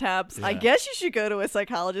 Spinal taps. I guess you should go to a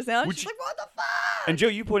psychologist now. Which- She's like, what the fuck? And Joe,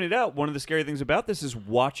 you pointed out one of the scary things about this is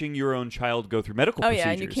watching your own child go through medical Oh, procedures.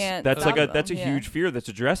 yeah, and you can't That's stop like them, that's a yeah. huge fear that's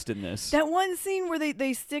addressed in this. That one scene where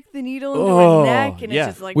they stick the needle into Oh, her neck and yeah.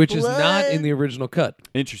 it's just like Which blood. is not in the original cut.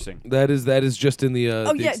 Interesting. That is just in the.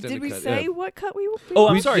 Oh the yeah, extended did we cut, say yeah. what cut we? Oh,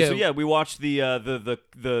 I'm We- sorry. yeah. So yeah, we watched the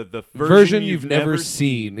version you've never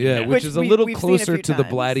seen? Yeah, Yeah. which is a little we've seen a closer few to the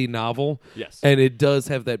times. Blatty novel. Yes. And it does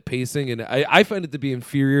have that pacing, and I find it to be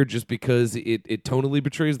inferior just because it tonally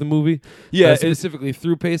betrays the movie. Yeah, specifically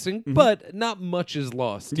through pacing, but not much is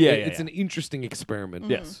lost. Yeah, It's yeah. an interesting experiment.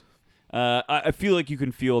 Yes. I feel like you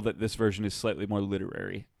can feel that this version is slightly more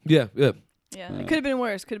literary. Yeah, yeah. Yeah, it could have been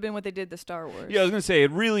worse. Could have been what they did to Star Wars. Yeah, I was gonna say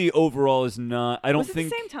it really overall is not. I don't was it think.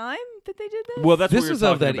 the same time that they did this? Well, that's what This we were was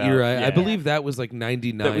of talking that about. era. Yeah. I believe that was like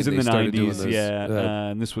 99. That was in they the started doing 90s, this. yeah,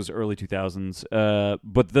 and this was early 2000s.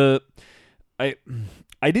 But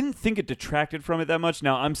I didn't think it detracted from it that much.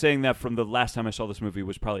 Now, I'm saying that from the last time I saw this movie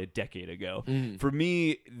was probably a decade ago. For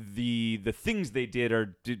me, the things they did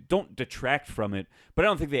don't detract from it, but I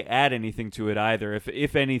don't think they add anything to it either.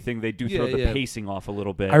 If anything, they do throw Yeah, the yeah. pacing off a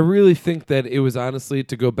little bit. I really think that it was honestly,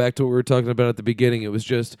 to go back to what we were talking about at the beginning, it was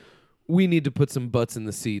just, we need to put some butts in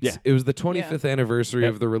the seats. Yeah. It was the 25th anniversary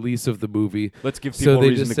Yep. of the release of the movie. Let's give people So a they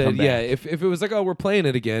reason just to come said, yeah, back. if it was like, oh, we're playing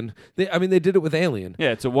it again. They did it with Alien.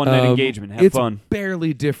 Yeah, it's a one-night engagement. Have it's fun.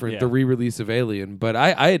 barely different, Yeah. the re-release of Alien. But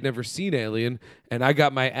I had never seen Alien, and I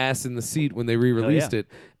got my ass in the seat when they re-released yeah. it.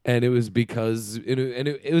 And it was because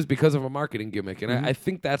it was because of a marketing gimmick, and I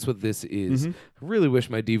think that's what this is. I really wish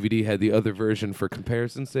my DVD had the other version for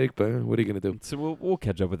comparison's sake, but what are you gonna do? So we'll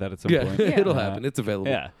catch up with that at some Yeah, point. it'll happen. It's available.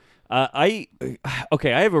 Yeah. I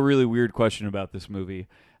have a really weird question about this movie.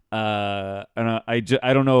 And I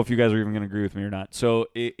don't know if you guys are even going to agree with me or not. So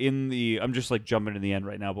I'm just like jumping to the end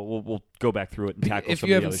right now, but we'll go back through it and tackle If some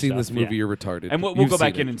you of the haven't other seen stuff. this movie, Yeah. you're retarded. And we'll You've go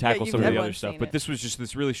back seen in it. and tackle Yeah, some of the other everyone's stuff. seen But it. this was just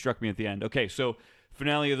this really struck me at the end. Okay, so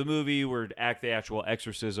finale of the movie, we're at the actual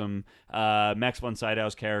exorcism. Max von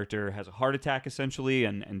Sydow's character has a heart attack essentially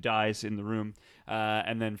and dies in the room.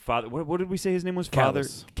 And then Father, what did we say his name was?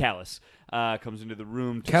 Callus. Father Callus comes into the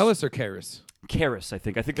room. Callus or Karras? Karras, I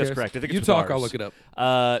think that's Karras? correct. I think You it's talk, with I'll R's. look it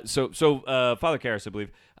up. So Father Karras, I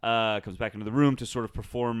believe, comes back into the room to sort of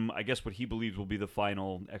perform, I guess, what he believes will be the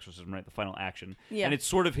final exorcism, right? The final action. Yeah. And it's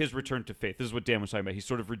sort of his return to faith. This is what Dan was talking about. He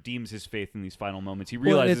sort of redeems his faith in these final moments. He Well,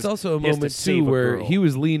 realizes and it's also a he has to moment save too a where girl. he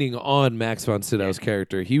was leaning on Max von Sydow's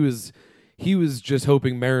character. He was just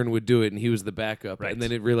hoping Marin would do it, and he was the backup. Right. And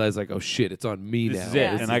then it realized, like, oh shit, it's on me This now. is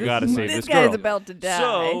it, and I gotta save this this guy's girl. about to die.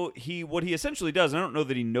 So what he essentially does, and I don't know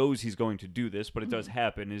that he knows he's going to do this, but it Mm-hmm. does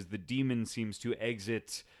happen, is the demon seems to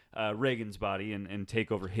exit Reagan's body and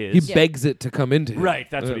take over his. He begs it to come into him. Right,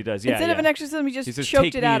 that's what he does. Yeah, Instead yeah. of an exorcism, he He just says, choked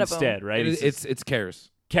 "Take it me out of him. instead," right? He says, It's Karras.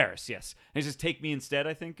 Karras, yes. And he says, "Take me instead,"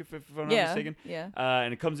 I think, if I'm not Yeah, mistaken. yeah.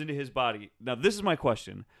 And it comes into his body. Now, this is my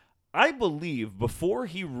question. I believe before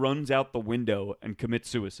he runs out the window and commits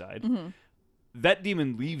suicide, that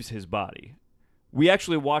demon leaves his body. We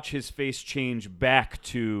actually watch his face change back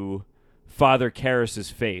to Father Karras's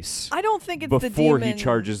face I don't think it's the before demon. he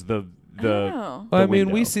charges the Oh. I mean,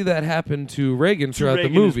 window. we see that happen to Reagan throughout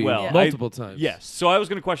Reagan the as movie well. Yeah. multiple times. Yes. So I was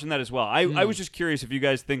going to question that as well. I was just curious if you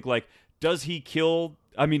guys think, like, does he kill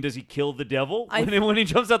the devil when he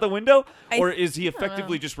jumps out the window? Or is he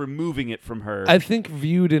effectively just removing it from her? I think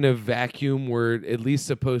viewed in a vacuum, we're at least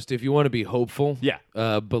supposed to, if you want to be hopeful,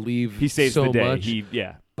 believe he saves so the day.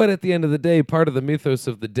 much. But at the end of the day, part of the mythos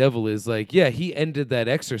of the devil is like, yeah, he ended that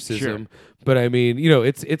exorcism. But I mean,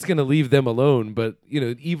 it's going to leave them alone. But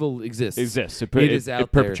evil exists. It is out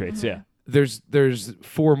it perpetrates. there. Yeah. There's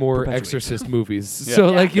 4 more Perpetuates. Exorcist movies, Yeah.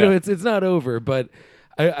 so Yeah. it's not over. But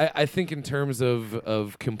I think in terms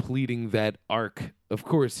of completing that arc, of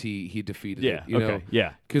course he defeated it. Okay.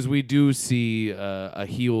 Yeah. Because we do see a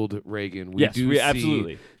healed Reagan. We Yes, do we- see,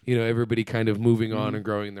 absolutely. Everybody kind of moving on and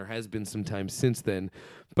growing. There has been some time since then.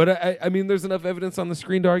 But I mean, there's enough evidence on the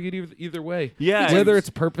screen to argue either way. Yeah, Whether it's- it's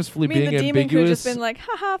purposefully I mean, being the demon could have ambiguous. just been like,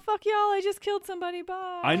 haha, fuck y'all, I just killed somebody,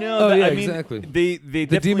 bye. I know. Oh, that, yeah, I mean, exactly. They the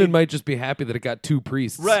definitely, demon might just be happy that it got 2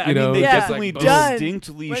 priests. Right. You I know, mean, they Yeah. definitely boom. Done.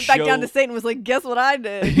 distinctly Went show. back down to Satan and was like, guess what I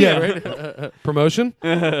did? Yeah, right. Promotion.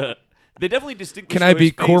 They definitely distinctly. Can show I be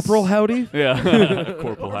his face. Corporal Howdy? Yeah,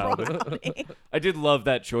 Corporal Howdy. I did love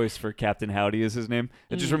that choice for Captain Howdy as his name.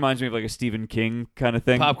 It just reminds me of like a Stephen King kind of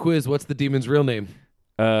thing. Pop quiz. What's the demon's real name?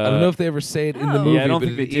 I don't know if they ever say it in the movie, Yeah, I don't but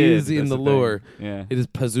think they it did. is in That's the the thing. lore. Yeah. It is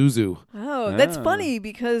Pazuzu. Oh, that's Ah. funny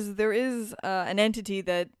because there is an entity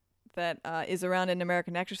that is around in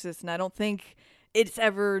American Exorcist, and I don't think it's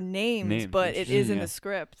ever named, but it is in yeah. the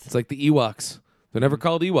script. It's like the Ewoks. They're never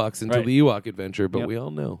called Ewoks until Right. the Ewok adventure, but Yep. we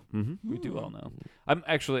all know. We do all know. I'm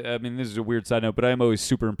actually, I mean, this is a weird side note, but I'm always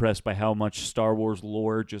super impressed by how much Star Wars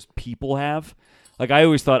lore just people have. Like, I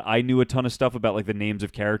always thought I knew a ton of stuff about, like, the names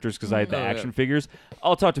of characters because I had the Oh, yeah. action figures.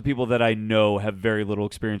 I'll talk to people that I know have very little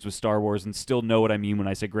experience with Star Wars and still know what I mean when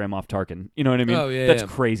I say Grand Moff Tarkin. You know what I mean? Oh, yeah, That's yeah.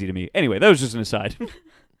 crazy to me. Anyway, that was just an aside.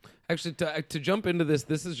 Actually, to jump into this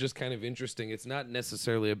is just kind of interesting. It's not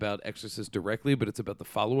necessarily about Exorcist directly, but it's about the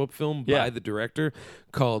follow-up film Yeah. by the director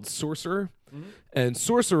called Sorcerer. And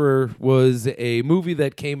Sorcerer was a movie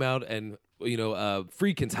that came out, and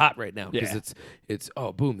Friedkin's hot right now because Yeah. it's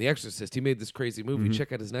oh boom, The Exorcist. He made this crazy movie.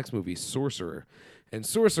 Check out his next movie, Sorcerer. And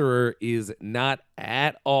Sorcerer is not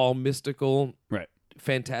at all mystical, Right.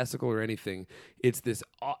 fantastical, or anything. It's this.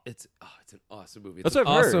 It's an awesome movie. It's That's an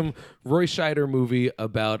what I've heard. awesome Roy Scheider movie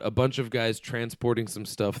about a bunch of guys transporting some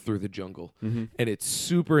stuff through the jungle, and it's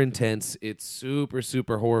super intense. It's super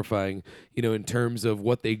super horrifying, in terms of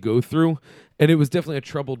what they go through. And it was definitely a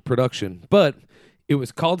troubled production, but it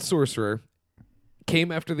was called Sorcerer.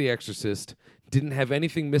 Came after The Exorcist. Didn't have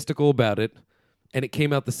anything mystical about it, and it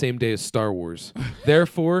came out the same day as Star Wars.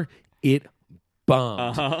 Therefore, it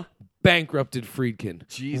bombed. Bankrupted Friedkin,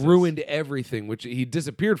 Jesus. ruined everything, which he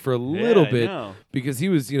disappeared for a little I bit know. because he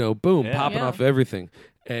was, boom, Yeah. popping Yeah. off everything.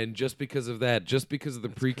 And just because of that, just because of the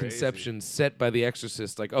preconceptions set by The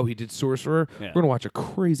Exorcist, like, oh, he did Sorcerer, Yeah. we're going to watch a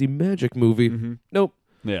crazy magic movie. Nope.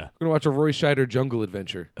 Yeah. We're going to watch a Roy Scheider jungle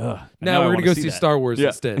adventure. Now Now I we're going to wanna go see that. Star Wars Yeah.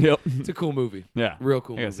 instead. Yep. It's a cool movie. Yeah. Real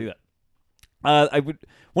cool I gotta movie. see that.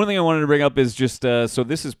 One thing I wanted to bring up is just so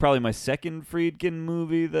this is probably my second Friedkin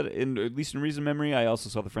movie that, at least in recent memory. I also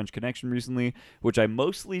saw The French Connection recently, which I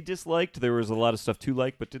mostly disliked. There was a lot of stuff to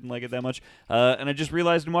like, but didn't like it that much. And I just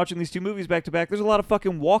realized in watching these two movies back to back, there's a lot of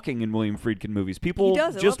fucking walking in William Friedkin movies. People He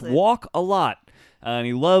does, I just loved it. walk a lot, and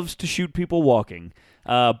he loves to shoot people walking.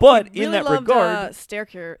 But Really in that loved, regard,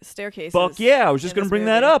 staircases. fuck yeah, I was just in going to this bring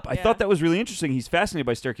that movie. up. I Yeah. thought that was really interesting. He's fascinated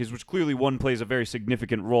by staircases, which clearly one plays a very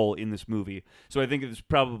significant role in this movie. So I think it's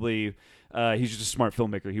probably he's just a smart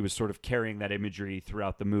filmmaker. He was sort of carrying that imagery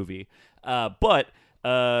throughout the movie. But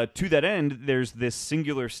to that end, there's this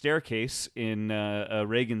singular staircase in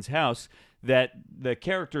Reagan's house that the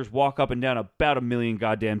characters walk up and down about 1 million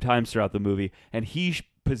goddamn times throughout the movie, and he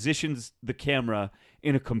positions the camera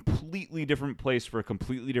in a completely different place for a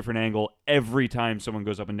completely different angle every time someone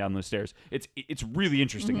goes up and down those stairs. It's really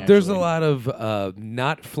interesting. Actually. There's a lot of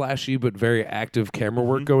not flashy but very active camera Mm-hmm.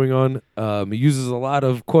 work going on. He uses a lot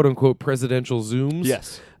of quote unquote presidential zooms.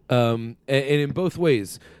 Yes. And in both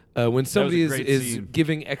ways. When somebody great is scene.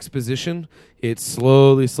 giving exposition, it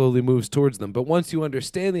slowly moves towards them. But once you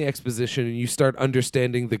understand the exposition and you start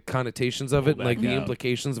understanding the connotations of it, back like the out.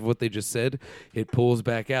 implications of what they just said, it pulls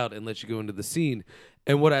back out and lets you go into the scene.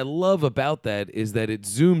 And what I love about that is that it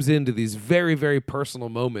zooms into these very, very personal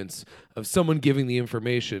moments of someone giving the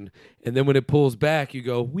information. And then when it pulls back, you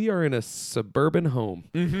go, we are in a suburban home.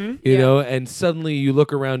 You Yeah. know, and suddenly you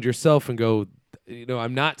look around yourself and go,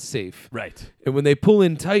 I'm not safe. Right. And when they pull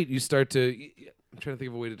in tight, you start to. I'm trying to think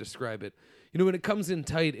of a way to describe it. When it comes in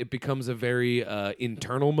tight, it becomes a very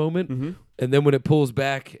internal moment. And then when it pulls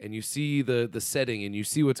back and you see the setting and you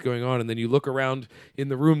see what's going on, and then you look around in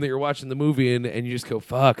the room that you're watching the movie in, and you just go,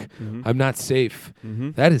 fuck, I'm not safe.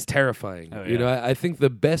 That is terrifying. Oh, You know, I think the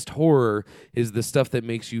best horror is the stuff that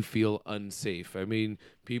makes you feel unsafe. I mean,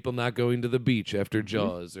 people not going to the beach after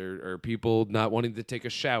Jaws, or people not wanting to take a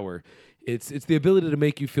shower. It's the ability to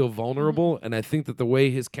make you feel vulnerable, and I think that the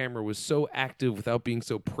way his camera was so active without being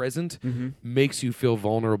so present makes you feel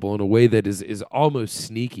vulnerable in a way that is almost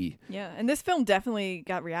sneaky. Yeah, and this film definitely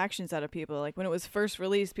got reactions out of people. Like when it was first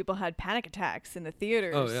released, people had panic attacks in the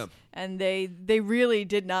theaters. Oh, yeah. And they really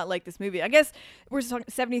did not like this movie. I guess we're talking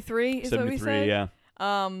 73 is what we 73, said. yeah.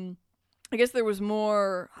 I guess there was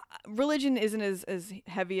more. Religion isn't as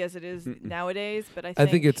heavy as it is nowadays, but I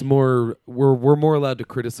think it's more we're more allowed to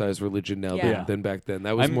criticize religion now Yeah. than back then.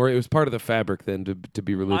 That was I'm- more. It was part of the fabric then to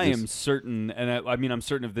be religious. I am certain, and I mean, I'm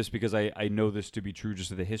certain of this because I know this to be true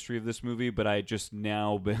just of the history of this movie, but I just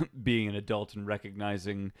now, being an adult and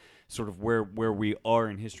recognizing sort of where we are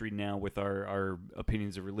in history now with our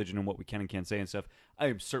opinions of religion and what we can and can't say and stuff, I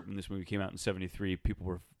am certain when this movie came out in 73, people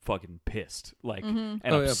were fucking pissed, like, and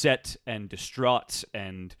Oh, yeah. upset and distraught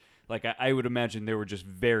and like I would imagine there were just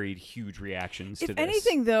varied, huge reactions to If this.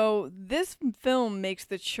 anything, though, this film makes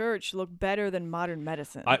the church look better than modern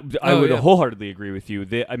medicine. I Oh, would yeah. wholeheartedly agree with you.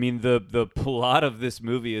 The plot of this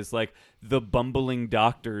movie is like the bumbling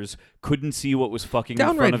doctors couldn't see what was fucking in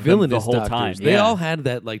front Downright of them the villainous whole doctors. time. They Yeah. all had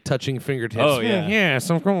that like touching fingertips. Oh, yeah. Yes,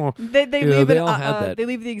 of course. They You know, leave they it. all had that. They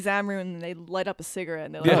leave the exam room and they light up a cigarette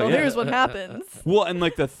and they're like, Yeah, "Well, yeah. here's what happens." Well, and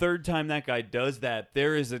like the third time that guy does that,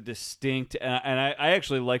 there is a distinct, and I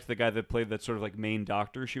actually liked the guy that played that sort of like main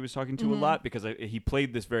doctor she was talking to a lot because he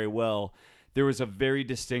played this very well. There was a very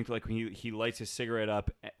distinct, like when he lights his cigarette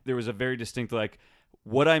up, there was a very distinct like,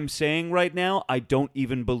 what I'm saying right now, I don't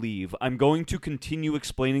even believe. I'm going to continue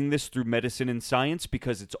explaining this through medicine and science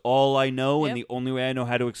because it's all I know and Yep. the only way I know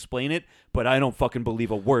how to explain it, but I don't fucking believe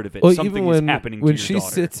a word of it. Well, Something even when, is happening when to she your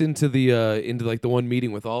daughter. sits into the into like the one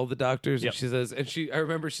meeting with all the doctors, Yep. and she says, I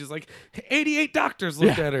remember she's like, 88 doctors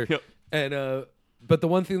looked Yeah. at her, Yep. and but the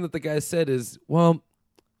one thing that the guy said is, well.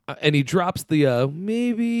 And he drops the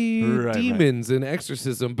maybe Right, demons and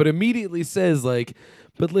exorcism, but immediately says like,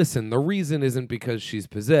 but listen, the reason isn't because she's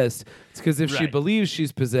possessed. It's because if she Right. believes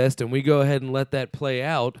she's possessed and we go ahead and let that play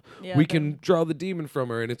out, Yeah, we then- can draw the demon from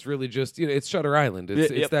her, and it's really just it's Shutter Island.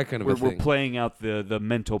 It's Yep. that kind of we're, a thing. We're playing out the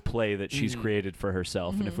mental play that she's created for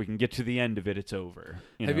herself, and if we can get to the end of it, it's over.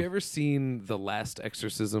 Have know? you ever seen The Last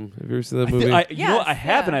Exorcism? Have you ever seen that I movie? you know what? I Yes,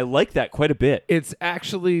 have, yeah. and I like that quite a bit. It's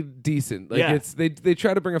actually decent. Like Yeah. it's they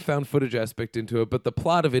try to bring a found footage aspect into it, but the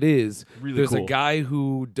plot of it is Really there's a cool. guy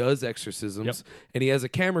who does exorcisms Yep. and he has a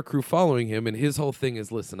camera crew following him, and his whole thing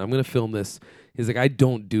is, listen, I'm gonna film this. He's like, I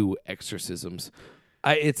don't do exorcisms.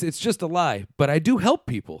 It's just a lie, but I do help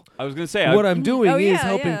people. I was gonna say What I'm doing Oh, is yeah,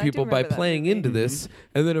 helping yeah, I do people by remember that playing movie. into this,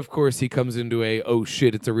 and then of course he comes into a oh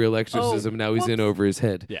shit, it's a real exorcism. Now he's in whoops. over his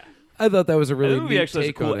head. Yeah. I thought that was a really the movie neat actually has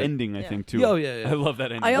a take cool on it. ending, I Yeah. think, too. Yeah, oh, yeah. I love that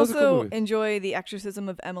ending. I That was a cool also movie. enjoy The Exorcism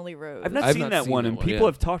of Emily Rose. I've not I've seen not that seen one, that and one, people yeah.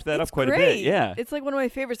 have talked that It's up quite great. a bit. Yeah. It's like one of my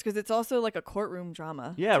favorites because it's also like a courtroom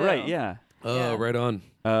drama. Yeah, too. right, yeah. Oh, Yeah. right on.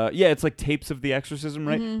 Yeah, it's like tapes of the exorcism,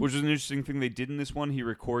 right? Mm-hmm. Which is an interesting thing they did in this one. He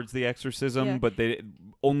records the exorcism, Yeah. but they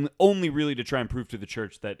only really to try and prove to the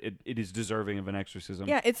church that it is deserving of an exorcism.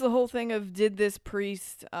 Yeah, it's the whole thing of did this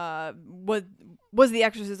priest was the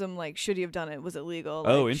exorcism like should he have done it? Was it legal?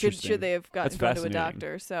 Oh, Like, interesting. Should they have That's gone to a fascinating.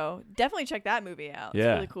 doctor? So definitely check that movie out. Yeah.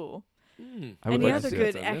 It's really cool. I would Any like to other see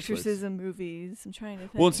good that on Netflix. exorcism movies? I'm trying to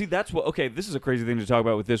think. Well, and see, that's what. Okay, this is a crazy thing to talk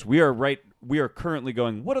about with this. We are currently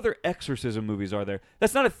going. What other exorcism movies are there?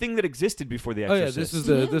 That's not a thing that existed before the Oh Exorcist.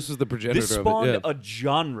 yeah, this was the progenitor This spawned of it. Yeah. a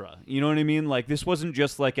genre. You know what I mean? Like this wasn't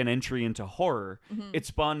just like an entry into horror. Mm-hmm. It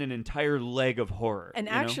spawned an entire leg of horror. And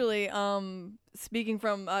you know? actually, speaking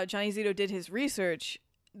from Johnny Zito did his research,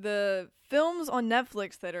 the films on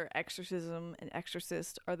Netflix that are Exorcism and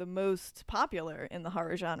Exorcist are the most popular in the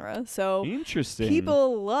horror genre. So Interesting.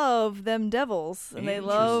 people love them devils and they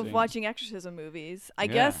love Interesting. watching exorcism movies. I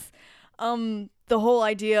Yeah. guess the whole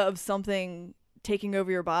idea of something taking over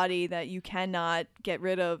your body that you cannot get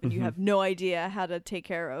rid of and you have no idea how to take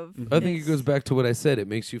care of. I think it is- goes back to what I said. It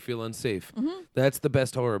makes you feel unsafe. That's the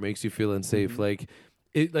best horror. Makes you feel unsafe. Like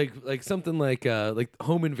it, like something like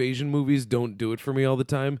home invasion movies don't do it for me all the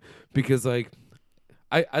time because like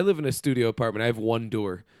I live in a studio apartment. I have one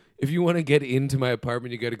door. If you want to get into my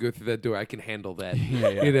apartment, you got to go through that door. I can handle that.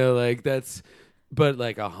 You know, like that's. But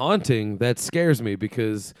like a haunting, that scares me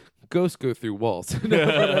because ghosts go through walls.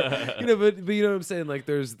 But you know what I'm saying. Like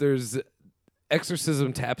there's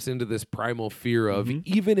exorcism taps into this primal fear of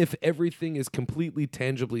even if everything is completely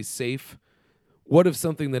tangibly safe, what if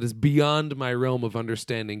something that is beyond my realm of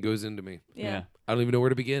understanding goes into me? yeah. I don't even know where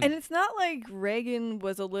to begin. And it's not like Reagan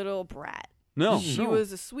was a little brat. No. She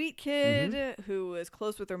was a sweet kid who was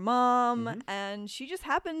close with her mom, and she just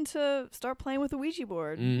happened to start playing with a Ouija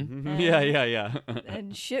board. Mm-hmm. And, Yeah.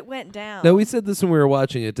 and shit went down. Now, we said this when we were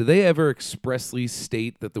watching it. Do they ever expressly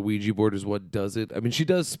state that the Ouija board is what does it? I mean, she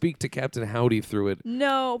does speak to Captain Howdy through it.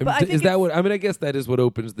 No, I but mean, I think is that it's- what? I mean, I guess that is what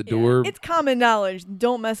opens the yeah, door. it's common knowledge.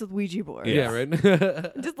 Don't mess with Ouija boards. yeah, right.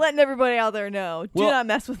 Just letting everybody out there know. Do Well, not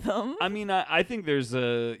mess with them. I mean, I think there's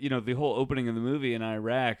the whole opening of the movie in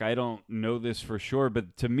Iraq. I don't know this for sure,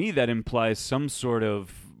 but to me that implies some sort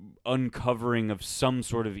of uncovering of some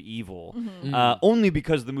sort of evil. Only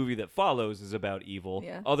because the movie that follows is about evil.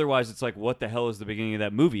 Yeah. Otherwise, it's like, what the hell is the beginning of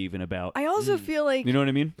that movie even about? I also feel like You know what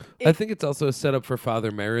I mean? I think it's also a setup for Father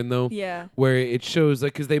Marin, though. yeah. Where it shows,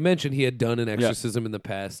 like, because they mentioned he had done an exorcism in the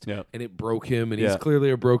past, Yeah. and it broke him, and he's Yeah. clearly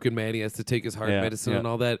a broken man. He has to take his heart Yeah, medicine yeah. and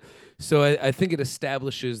all that. So I think it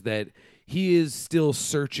establishes that he is still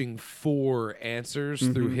searching for answers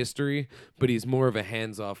through history, but he's more of a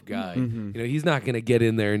hands-off guy. You know, he's not going to get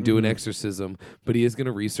in there and do an exorcism, but he is going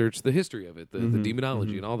to research the history of it, the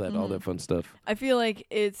demonology and all that fun stuff. I feel like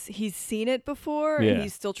he's seen it before, Yeah. and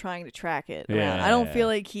he's still trying to track it. Yeah, around. I don't yeah. feel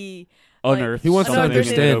like he Unearthed He wants to something in the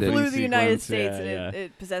understand it. opening flew to the United sequence. States Yeah, and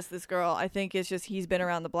it possessed this girl. I think it's just he's been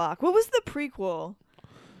around the block. What was the prequel?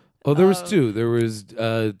 Oh, there was two. There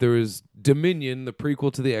was Dominion, the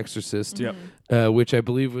prequel to The Exorcist, Yep. which I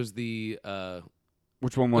believe was the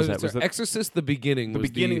Which one was that? Was the Exorcist? The beginning.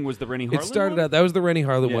 was the Rennie Harlan It started one? out. That was the Rennie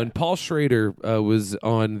Harlan Yeah. one. Paul Schrader was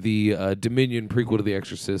on the Dominion prequel to The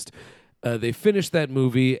Exorcist. They finished that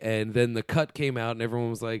movie, and then the cut came out, and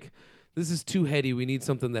everyone was like, "This is too heady. We need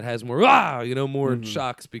something that has more more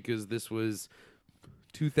shocks," because this was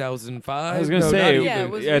 2005. I was gonna No, say, not even. Yeah, it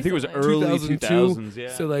was I think it was recently. early 2002. 2000s.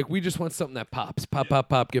 Yeah. So like we just want something that pops,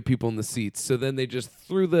 pop, get people in the seats. So then they just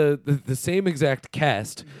threw the same exact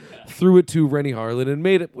cast, threw it to Rennie Harlan and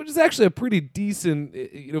made it, which is actually a pretty decent,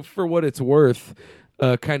 for what it's worth,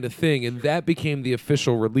 kind of thing. And that became the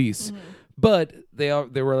official release. But they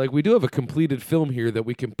were like, we do have a completed film here that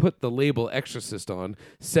we can put the label Exorcist on,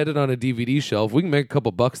 set it on a DVD shelf. We can make a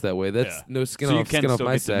couple bucks that way. That's Yeah. no skin so you off can skin off still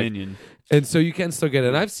my get sack. Dominion. And so you can still get it.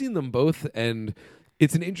 And I've seen them both, and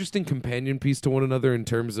it's an interesting companion piece to one another in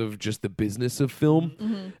terms of just the business of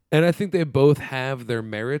film. And I think they both have their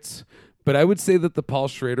merits. But I would say that the Paul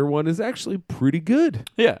Schrader one is actually pretty good.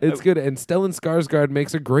 Yeah. It's good. And Stellan Skarsgård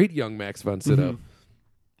makes a great young Max von Sydow.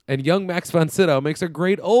 And young Max von Sydow makes a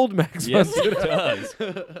great old Max Yes, von it Sydow. does.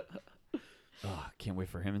 Can't wait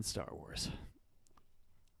for him in Star Wars.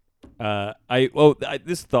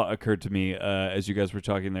 This thought occurred to me as you guys were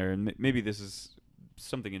talking there, and maybe this is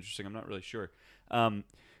something interesting. I'm not really sure.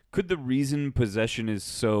 Could the reason possession is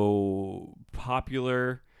so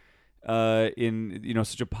popular in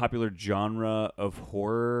such a popular genre of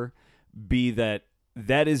horror be that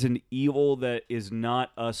is an evil that is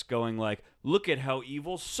not us going like, look at how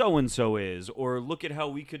evil so and so is, or look at how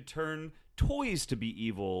we could turn toys to be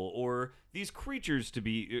evil, or these creatures to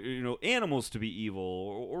be, animals to be evil,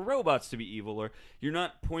 or robots to be evil, or you're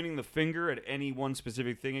not pointing the finger at any one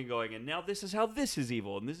specific thing and going, and now this is how this is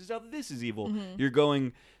evil, and this is how this is evil. You're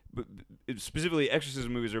going, specifically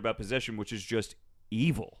exorcism movies are about possession, which is just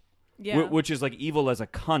evil. Yeah. Which is like evil as a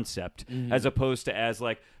concept, as opposed to as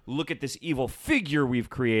like, look at this evil figure we've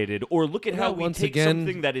created, or look at how Well, we once take again-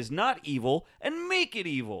 something that is not evil and make it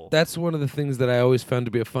evil. That's one of the things that I always found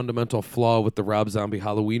to be a fundamental flaw with the Rob Zombie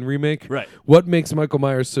Halloween remake. Right. What makes Michael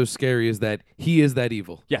Myers so scary is that he is that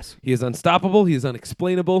evil. Yes. He is unstoppable. He is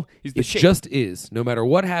unexplainable. He's the it shape. just is. No matter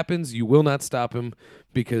what happens, you will not stop him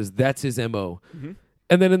because that's his MO.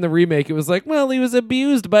 And then in the remake, it was like, well, he was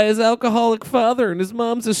abused by his alcoholic father, and his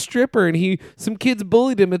mom's a stripper, and some kids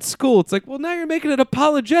bullied him at school. It's like, well, now you're making it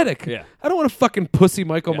apologetic. Yeah. I don't want to fucking pussy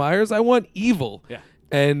Michael Myers. I want evil. Yeah.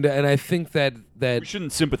 And I think that We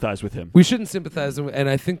shouldn't sympathize with him. we shouldn't sympathize, and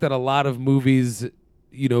I think that a lot of movies,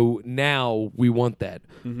 now we want that.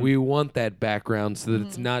 We want that background so that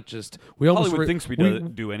it's not just we almost Hollywood thinks we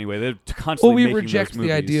do anyway. They're constantly Well, we making reject those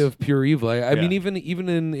the idea movies. of pure evil. I Yeah. mean, even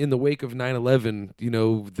in the wake of 9/11,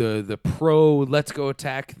 the pro let's go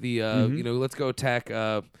attack the let's go attack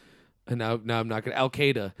and now I'm not gonna Al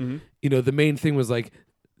Qaeda. The main thing was like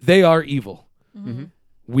they are evil.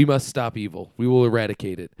 We must stop evil. We will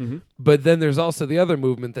eradicate it. But then there's also the other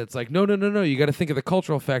movement that's like, no. You got to think of the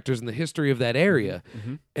cultural factors and the history of that area.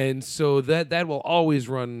 And so that will always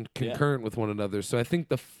run concurrent with one another. So I think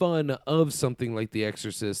the fun of something like The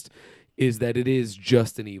Exorcist is that it is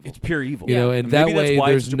just an evil. It's pure evil. And maybe that that's way why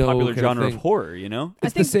there's it's such a no popular kind of genre thing. of horror. I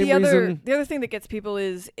It's think the same reason. the other thing that gets people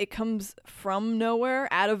is it comes from nowhere,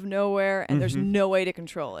 out of nowhere, and there's no way to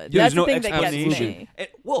control it. Yeah, That's there's the no thing that gets explanation. me.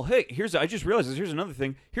 Well, hey, I just realized this. Here's another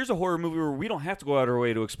thing. Here's a horror movie where we don't have to go out our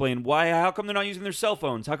way to explain how come they're not using their cell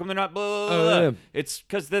phones? How come they're not blah, blah, blah, blah. yeah. It's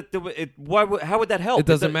because how would that help? It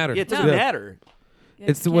doesn't matter. It doesn't No. matter.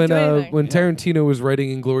 It's Can't when do anything. when Tarantino was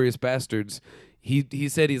writing Inglourious Bastards, he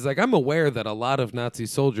said he's like, I'm aware that a lot of Nazi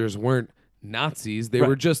soldiers weren't Nazis. They Right.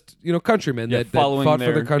 were just countrymen Yeah, that following fought for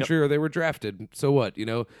their- the country or they were drafted. So what?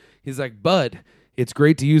 He's like, but it's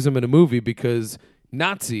great to use them in a movie because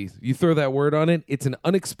Nazi, you throw that word on it, it's an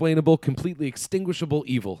unexplainable, completely extinguishable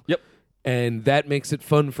evil. Yep. And that makes it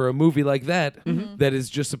fun for a movie like that that is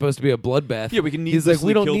just supposed to be a bloodbath. Yeah, we can He's like, we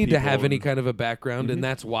needlessly don't kill need to people have any and- kind of a background, and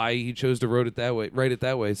that's why he chose to write it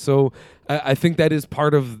that way. So I think that is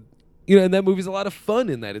part of and that movie's a lot of fun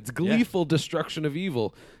in that. It's gleeful destruction of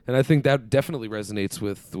evil. And I think that definitely resonates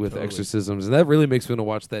with exorcisms. And that really makes me want to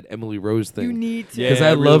watch that Emily Rose thing. You need to. Because Yeah, I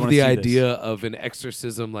I really love wanna the see idea of an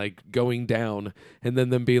exorcism like going down and then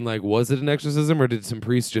them being like, was it an exorcism or did some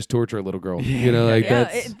priest just torture a little girl?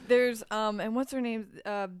 That's... There's and what's her name?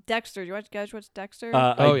 Dexter. Do you guys watch Dexter?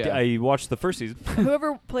 I watched the first season.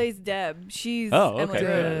 Whoever plays Deb, she's okay. Emily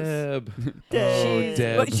Rose. Deb.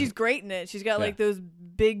 Deb. She's great in it. She's got like those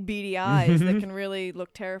big beady eyes that can really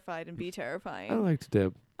look terrified and be terrifying. I liked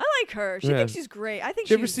Deb. I like her. She thinks she's great. I think.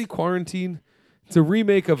 Did you ever see Quarantine? It's a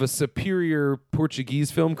remake of a superior Portuguese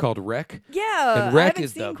film called Wreck. Yeah, and Wreck I haven't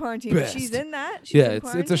is seen the Quarantine. best. But she's in that.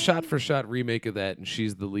 It's a shot-for-shot remake of that, and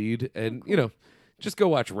she's the lead. And just go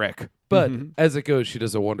watch Wreck. But as it goes, she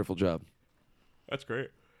does a wonderful job. That's great.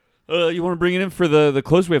 You want to bring it in for the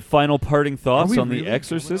close? We have final parting thoughts we on really The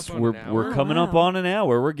Exorcist. coming up on an hour? We're coming up on an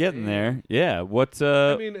hour. We're getting there. Yeah. What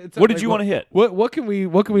It's what did you want to hit? What can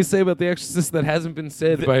we say about The Exorcist that hasn't been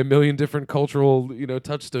said by a million different cultural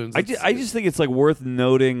touchstones? I just think it's like worth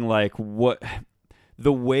noting like what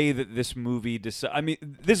the way that this movie this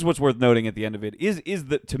is what's worth noting at the end of it is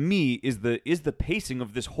that to me is the pacing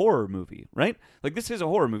of this horror movie, right? Like this is a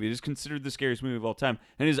horror movie. It is considered the scariest movie of all time,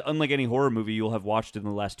 and it is unlike any horror movie you'll have watched in the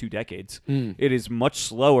last 2 decades. It is much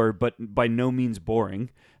slower, but by no means boring.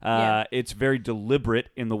 It's very deliberate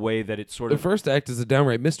in the way that it's sort the of first act is a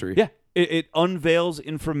downright mystery. Yeah. It unveils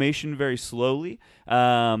information very slowly,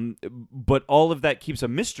 but all of that keeps a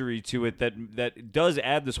mystery to it that does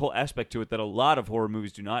add this whole aspect to it that a lot of horror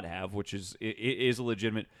movies do not have, which is a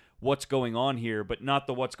legitimate what's going on here, but not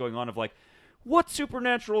the what's going on of like, what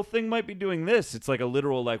supernatural thing might be doing this? It's like a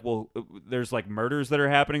literal like, well, there's like murders that are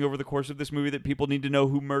happening over the course of this movie that people need to know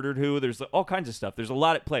who murdered who. There's all kinds of stuff. There's a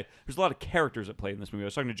lot at play. There's a lot of characters at play in this movie. I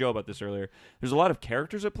was talking to Joe about this earlier. There's a lot of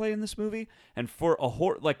characters at play in this movie, and for a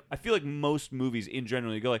horror, like I feel like most movies in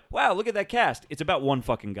general, you go like, wow, look at that cast. It's about one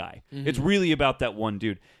fucking guy. It's really about that one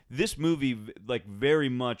dude. This movie like very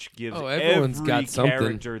much gives everyone's every got something.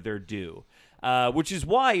 character their due. Which is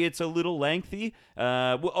why it's a little lengthy.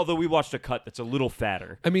 Although we watched a cut that's a little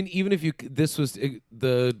fatter. I mean, even if the 10 uncut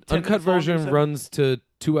minutes long, you version said? runs to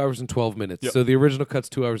 2 hours and 12 minutes. Yep. So the original cut's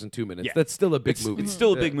 2 hours and 2 minutes. Yeah. That's still a big movie. It's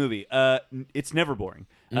still a big movie. It's never boring.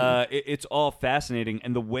 It's all fascinating,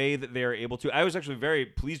 and the way that they are able to. I was actually very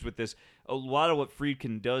pleased with this. A lot of what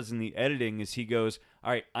Friedkin does in the editing is he goes,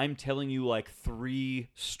 all right, I'm telling you like 3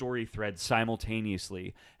 story threads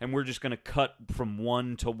simultaneously, and we're just going to cut from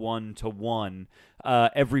one to one to one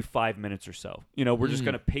every 5 minutes or so. We're just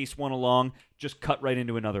going to pace one along, just cut right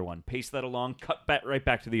into another one, pace that along, cut right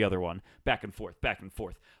back to the other one, back and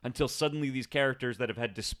forth, until suddenly these characters that have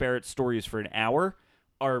had disparate stories for an hour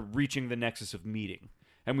are reaching the nexus of meeting.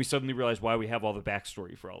 And we suddenly realize why we have all the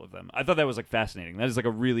backstory for all of them. I thought that was like fascinating. That is like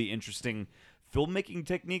a really interesting filmmaking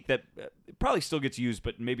technique that probably still gets used,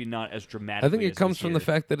 but maybe not as dramatically. I think it comes from the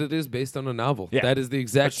fact that it is based on a novel. Yeah, that is the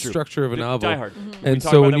exact structure of a novel. Die Hard. And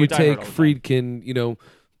so when you take Friedkin,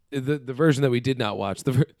 the version that we did not watch,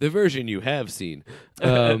 the version you have seen,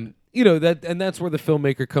 that's where the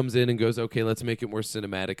filmmaker comes in and goes, okay, let's make it more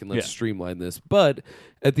cinematic and let's streamline this. But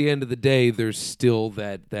at the end of the day, there's still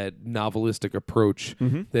that novelistic approach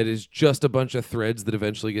that is just a bunch of threads that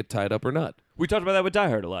eventually get tied up or not. We talked about that with Die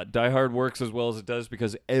Hard a lot. Die Hard works as well as it does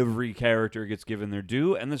because every character gets given their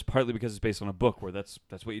due, and that's partly because it's based on a book where that's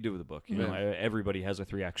what you do with a book. Everybody has a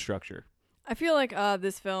 3-act structure. I feel like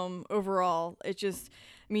this film overall,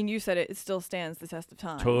 you said it still stands the test of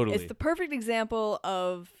time. Totally. It's the perfect example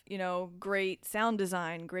of, great sound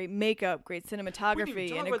design, great makeup, great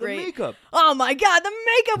cinematography, and a great makeup. Oh my god, the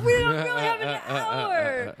makeup! We don't really have an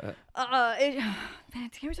hour.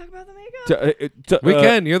 Can we talk about the makeup? We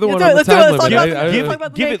can. You're the one let's on the do it. time Let's limit. talk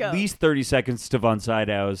about the Give makeup. at least 30 seconds to Von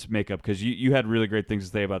Sydow's makeup because you had really great things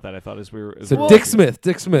to say about that. I thought as we were. So Dick Smith,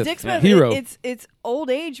 Dick Smith, hero. It's old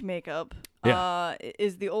age makeup. Yeah.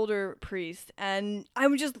 Is the older priest, and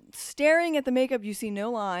I'm just staring at the makeup. You see no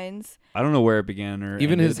lines. I don't know where it began or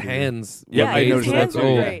Even ended. his hands. Yeah, I his noticed hands that were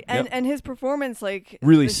too. great, Yep. and his performance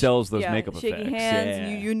really sells those makeup shaky effects. hands.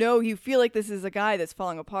 Yeah. You feel like this is a guy that's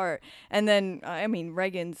falling apart, and then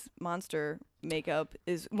Reagan's monster makeup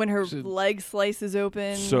is when her leg slices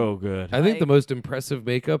open. So good. I think the most impressive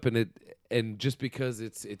makeup, and just because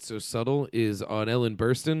it's so subtle, is on Ellen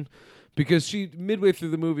Burstyn. Because she, midway through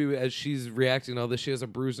the movie, as she's reacting to all this, she has a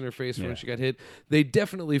bruise in her face from when she got hit. They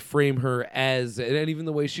definitely frame her as, and even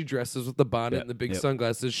the way she dresses with the bonnet and the big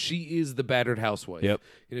sunglasses, she is the battered housewife. Yep.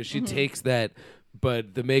 She takes that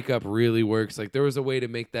but the makeup really works. Like there was a way to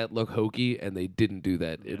make that look hokey, and they didn't do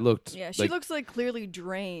that. It looked she looks like clearly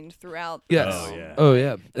drained throughout. Yes. Oh, yeah. Oh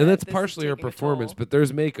yeah. And that's this is partially her taking a performance, toll. but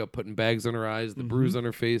there's makeup, putting bags on her eyes, the bruise on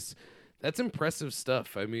her face. That's impressive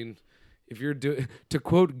stuff. I mean, if you're to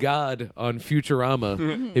quote God on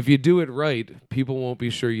Futurama, if you do it right, people won't be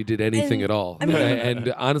sure you did anything And, at all. I mean-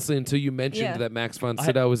 and honestly, until you mentioned Yeah. that Max von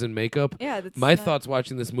Sydow was in makeup, that's my not- thoughts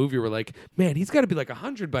watching this movie were like, man, he's got to be like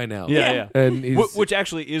 100 by now. Yeah. And he's, Which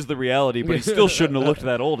actually is the reality, but he still shouldn't have looked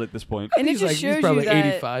that old at this point. And it he's just like shows he's probably you that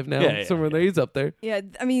 85 now, Yeah, somewhere there. He's up there. Yeah,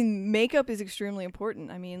 I mean, makeup is extremely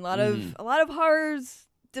important. I mean, a lot of horrors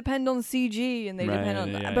depend on CG, and they depend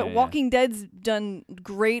on. Right, yeah, but yeah. Walking Dead's done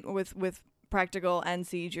great with practical and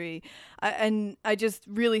CG, and I just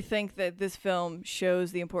really think that this film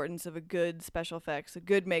shows the importance of a good special effects, a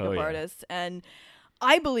good makeup yeah. artist, and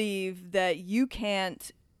I believe that you can't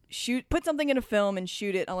put something in a film and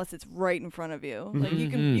shoot it unless it's right in front of you. Like you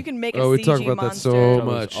can make a Oh, we CG talk about that monster. so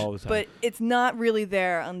much. All the time. But it's not really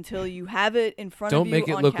there until you have it in front of Don't you. make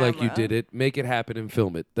it on look like you camera. did it. Make it happen and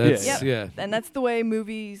film it. That's Yep. yeah. And that's the way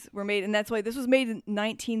movies were made, and that's why this was made in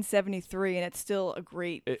 1973, and it's still a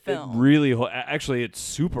great It film. really actually it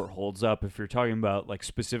super holds up if you're talking about like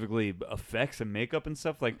specifically effects and makeup and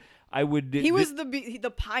stuff. Like I would He was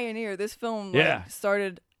the pioneer. This film Yeah.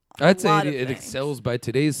 started. I'd say lot it, of it things. excels by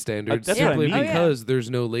today's standards That's what I simply mean. Oh, yeah. because there's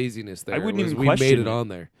no laziness there. I wouldn't It was even we question made it it. on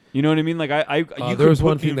there. You know what I mean? Like you There could was put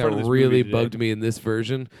one me thing in that front of this really movie today. bugged me in this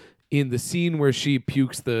version. In the scene where she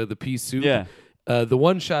pukes the pea soup, Yeah. the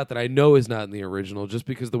one shot that I know is not in the original, just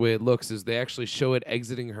because the way it looks, is they actually show it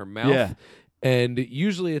exiting her mouth. Yeah. And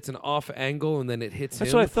usually it's an off angle and then it hits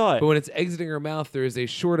That's him. what I thought. But when it's exiting her mouth, there is a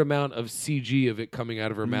short amount of CG of it coming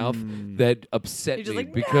out of her mouth that upset You're just me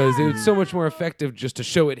like, because it was so much more effective just to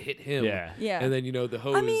show it hit him. Yeah. Yeah. And then, the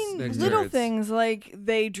hose I mean, next to little her, it's- things like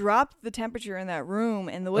they dropped the temperature in that room,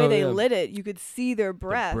 and the way Oh, they yeah. lit it, you could see their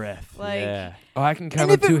breath. Breath. Like, yeah. Oh, I can and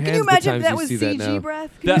count if on two can hands you the imagine times if that you was see that CG now.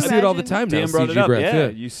 breath? Can That- you You see it all the imagine? time now, Dan brought CG it up. breath. Yeah.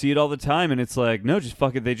 You see it all the time, and it's like, no, just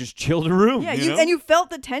fuck it. They just chilled a room. Yeah, you know? and you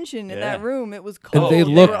felt the tension in Yeah. that room. It was And cold. they were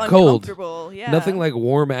look cold. uncomfortable. Yeah. Nothing like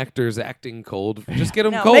warm actors acting cold. Just get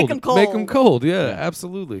them No, cold. make 'em cold. Make them cold. Yeah,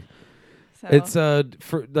 absolutely. So, It's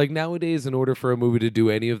for like nowadays, in order for a movie to do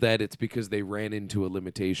any of that, it's because they ran into a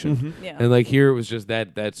limitation. yeah. And like here, it was just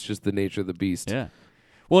that's just the nature of the beast. Yeah.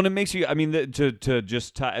 Well, and it makes you. I mean, to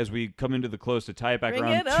just tie, as we come into the close to tie it back Bring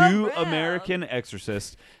around it to around. American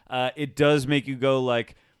Exorcist, it does make you go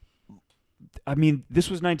like. I mean, this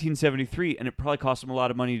was 1973, and it probably cost them a lot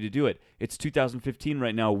of money to do it. It's 2015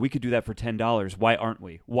 right now. We could do that for $10. Why aren't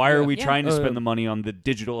we? Why are we Yeah. trying to Oh, spend yeah. the money on the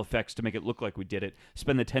digital effects to make it look like we did it?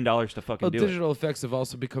 Spend the $10 to fucking Well, do digital effects have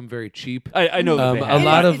also become very cheap. it. I know that they a have.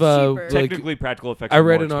 lot It's of cheaper. like technically practical effects. I are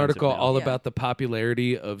read more an expensive article now. all Yeah. about the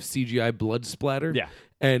popularity of CGI blood splatter. Yeah.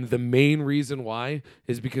 And the main reason why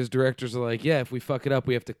is because directors are like, yeah, if we fuck it up,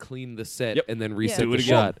 we have to clean the set Yep. and then Yeah. reset Do the it again.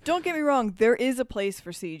 shot. Don't get me wrong. There is a place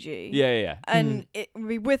for CG. Yeah. And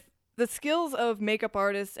with the skills of makeup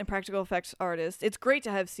artists and practical effects artists, it's great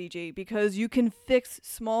to have CG because you can fix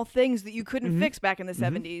small things that you couldn't fix back in the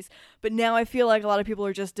 70s. But now I feel like a lot of people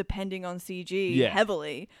are just depending on CG Yeah.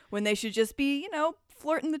 heavily when they should just be,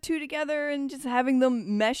 flirting the two together and just having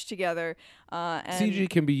them mesh together. And CG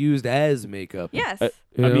can be used as makeup. Yes.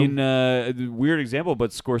 You I know? mean, weird example, but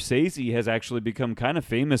Scorsese has actually become kind of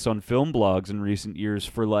famous on film blogs in recent years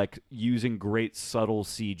for like using great subtle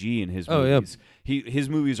CG in his Oh, yeah. movies. His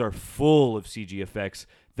movies are full of CG effects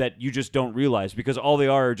that you just don't realize because all they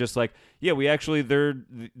are just like, yeah, we actually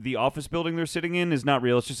the office building they're sitting in is not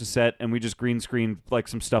real. It's just a set, and we just green screen like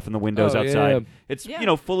some stuff in the windows Oh, yeah, outside. yeah. It's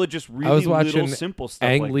Yeah. Full of just really I was little watching simple stuff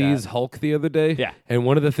Ang like Lee's that. Hulk the other day. Yeah. And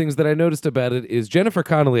one of the things that I noticed about it is Jennifer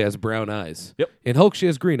Connelly has brown eyes. Yep. In Hulk, she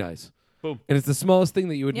has green eyes. Boom. And it's the smallest thing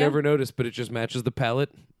that you would Yeah. never notice, but it just matches the palette.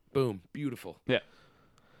 Boom. Beautiful. Yeah.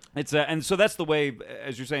 It's and so that's the way,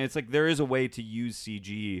 as you're saying, it's like there is a way to use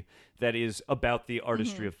CG that is about the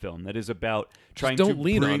artistry of film. That is about trying don't to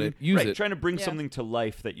lean on bring, it. Use right, it. trying to bring Yeah. something to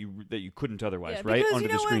life that you couldn't otherwise, Yeah, right, because onto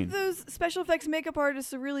you know the screen. what? Those special effects makeup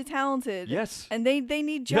artists are really talented. Yes. And they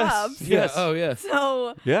need Yes. jobs. Yes. Yeah. Oh, yeah.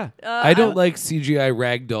 So Yeah. I don't like CGI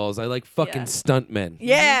rag dolls. I like fucking Yeah. stuntmen.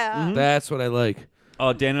 Yeah. That's what I like.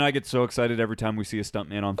 Oh, Dan and I get so excited every time we see a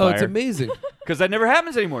stuntman on Oh, it's fire amazing. because that never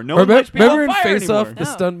happens anymore. No one Remember, lights people remember on in fire Face anymore. Off, the No.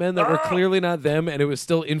 stuntmen that were clearly not them, and it was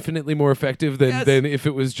still infinitely more effective than, Yes. than if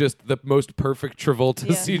it was just the most perfect Travolta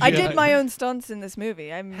Yeah. CGI. I did my own stunts in this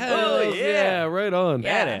movie. I'm Hell yeah, right on.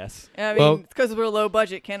 Yeah. Badass. I mean, Well- it's because we're low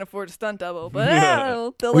budget, can't afford a stunt double. But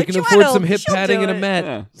they'll We like, can "Joanna, afford some hip she'll padding do and a it." mat,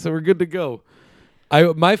 Yeah. so we're good to go.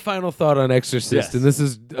 My final thought on Exorcist, Yes. and this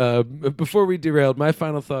is before we derailed. My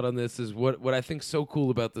final thought on this is what I think's so cool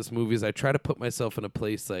about this movie is I try to put myself in a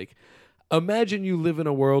place like, imagine you live in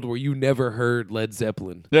a world where you never heard Led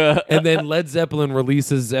Zeppelin, and then Led Zeppelin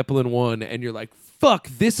releases Zeppelin 1, and you're like, "Fuck,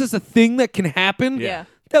 this is a thing that can happen." Yeah.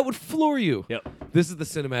 That would floor you. Yep. This is the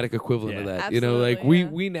cinematic equivalent of Yeah. that. Absolutely,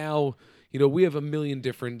 we now. We have a million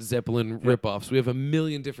different Zeppelin ripoffs. We have a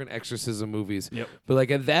million different exorcism movies. Yep. But like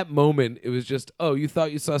at that moment, it was just, oh, you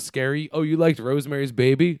thought you saw Scary? Oh, you liked Rosemary's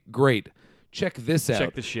Baby? Great. Check this out.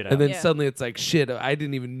 Check this shit out. And then Yeah. suddenly it's like, shit, I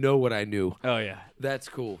didn't even know what I knew. Oh yeah. That's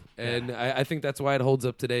cool. And I think that's why it holds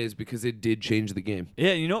up today is because it did change the game.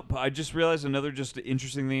 Yeah, you know, I just realized another just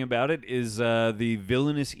interesting thing about it is the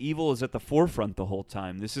villainous evil is at the forefront the whole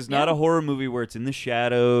time. This is not Yeah. a horror movie where it's in the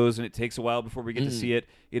shadows and it takes a while before we get to see it.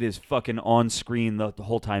 It is fucking on screen the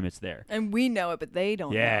whole time it's there. And we know it, but they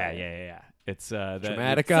don't. Yeah, know it. yeah. It's that,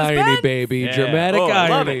 Dramatic it's- irony, Suspense! baby. Yeah. Dramatic Oh, I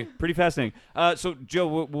love irony. it. Pretty fascinating. So, Joe,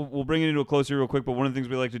 we'll bring it into a closer real quick. But one of the things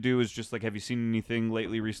we like to do is just like, have you seen anything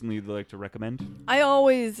lately, recently you'd like to recommend? I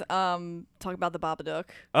always talk about the Babadook.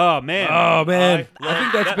 Oh man. Oh, man. I love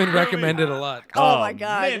think that's that been movie. recommended a lot. Oh, my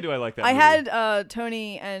God. Man, do I like that I movie. had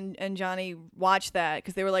Tony and Johnny watch that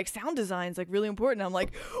because they were like, sound design's like really important. I'm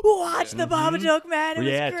like, watch the Babadook, man.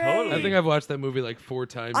 It Yeah, was great. totally. I think I've watched that movie like 4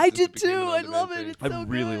 times. I since it did became too. an I on-demand love it. thing. It's I so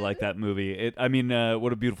really good. like that movie. I mean,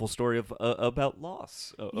 what a beautiful story of about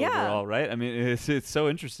loss Yeah. overall, right? I mean, it's so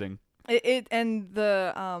interesting. It and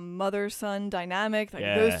the mother-son dynamic, like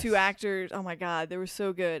those two Yes. actors, oh my God, they were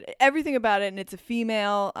so good. Everything about it, and it's a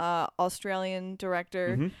female Australian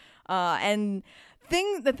director. Mm-hmm. And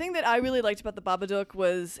the thing that I really liked about the Babadook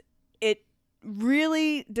was it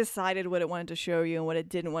really decided what it wanted to show you and what it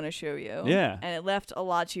didn't want to show you. Yeah. And it left a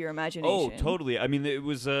lot to your imagination. Oh, totally. I mean, it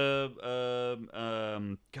was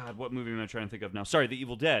God, what movie am I trying to think of now? Sorry, The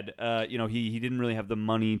Evil Dead. He didn't really have the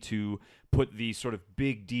money to put the sort of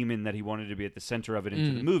big demon that he wanted to be at the center of it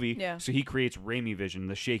into the movie. Yeah. So he creates Raimi Vision,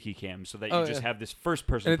 the shaky cam, so that you Oh, just yeah. have this first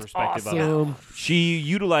person And it's perspective of awesome. it. She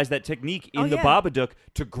utilized that technique in Oh, the yeah. Babadook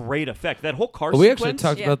to great effect. That whole car We sequence. actually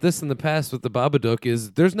talked Yeah. about this in the past with the Babadook.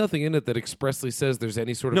 Is there's nothing in it that expressly says there's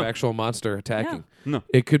any sort of No. actual monster attacking. No.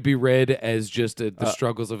 It could be read as just the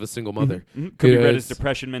struggles of a single mother. Could be read as It's-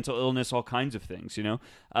 depression, mental illness, all kinds of things, you know?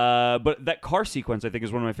 But that car sequence, I think,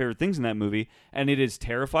 is one of my favorite things in that movie, and it is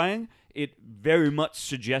terrifying. It very much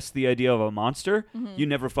suggests the idea of a monster. You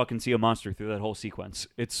never fucking see a monster through that whole sequence.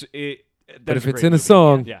 But That's if a it's great in a movie.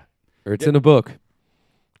 song Yeah. or it's in a book,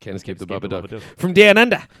 can't escape the Escape the Babadook. Babadook. From Down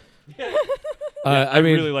Under. I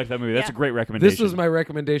mean, really like that movie. That's a great recommendation. this was my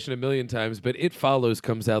recommendation a million times, but It Follows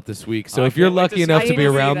comes out this week. So I if you're can't wait to lucky see enough it. to I be need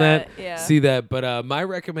to see around that, that, yeah. see that. But my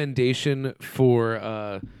recommendation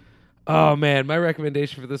for my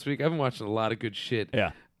recommendation for this week, I've been watching a lot of good shit.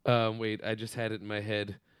 Yeah. Wait, I just had it in my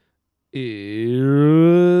head.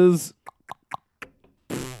 Is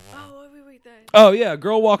Oh, wait. oh yeah,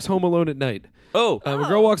 Girl Walks Home Alone at Night. Oh, A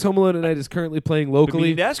Girl Walks Home Alone at Night is currently playing locally.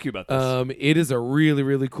 I need to ask you about this. It is a really,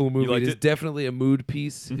 really cool movie. liked It is it? definitely a mood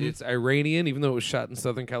piece. It's Iranian, even though it was shot in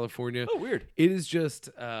Southern California. Oh, weird. It is just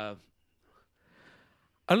I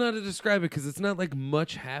don't know how to describe it because it's not like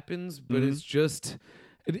much happens, but it's just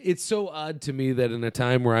it's so odd to me that in a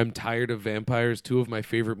time where I'm tired of vampires, 2 of my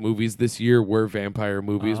favorite movies this year were vampire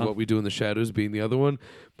movies, What We Do in the Shadows being the other one.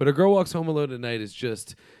 But A Girl Walks Home Alone at Night is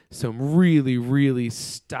just some really, really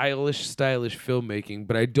stylish filmmaking,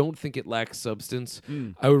 but I don't think it lacks substance.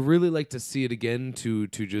 I would really like to see it again to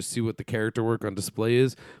just see what the character work on display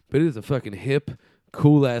is, but it is a fucking hip,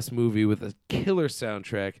 cool ass movie with a killer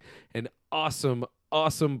soundtrack and awesome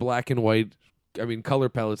black and white. I mean, color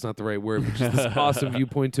palette's not the right word, but just this awesome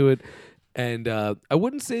viewpoint to it. And I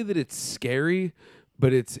wouldn't say that it's scary,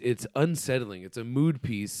 but it's unsettling. It's a mood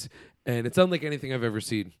piece, and it's unlike anything I've ever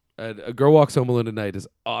seen. A Girl Walks Home Alone at Night is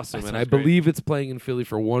awesome, That and I sounds great. believe it's playing in Philly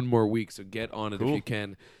for 1 more week, so get on it if Cool. you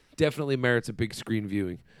can. Definitely merits a big screen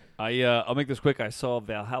viewing. I'll make this quick. I saw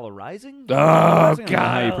Valhalla Rising. Oh, I don't know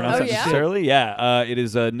how you God. pronounce Oh, that yeah? necessarily. Yeah, it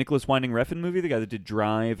is a Nicholas Winding Refn movie, the guy that did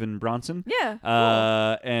Drive and Bronson. Yeah.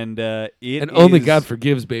 And it And Only is- God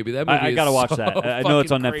Forgives, baby. That movie I is gotta watch so that. I know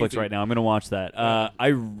it's on fucking Netflix crazy. right now. I'm gonna watch that.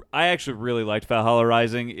 I actually really liked Valhalla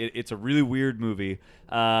Rising. It's a really weird movie.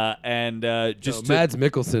 Just to- Mads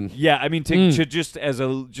Mikkelsen. yeah, I mean, to just as a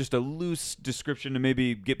loose description to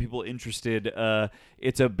maybe get people interested.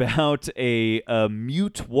 It's about a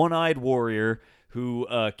mute, one-eyed warrior who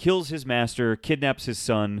kills his master, kidnaps his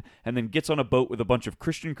son, and then gets on a boat with a bunch of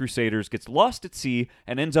Christian crusaders, gets lost at sea,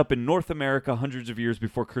 and ends up in North America hundreds of years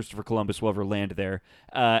before Christopher Columbus will ever land there.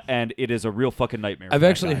 And it is a real fucking nightmare. I've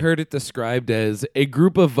actually heard it described as a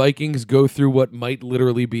group of Vikings go through what might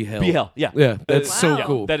literally be hell. Be hell, yeah. Yeah, that's Wow. so Yeah,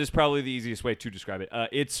 cool. That is probably the easiest way to describe it.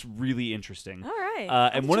 It's really interesting. All right.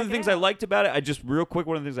 I'll And one of check the it things I out. liked about it,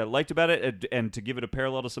 one of the things I liked about it, and to give it a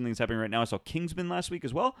parallel to something that's happening right now, I saw Kingsman last week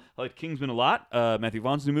as well. I liked Kingsman a lot. Matthew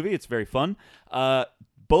Vaughn's new movie. It's very fun.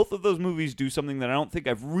 Both of those movies do something that I don't think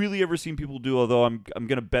I've really ever seen people do, although I'm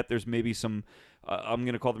going to bet there's maybe some, I'm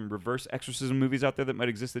going to call them reverse exorcism movies out there that might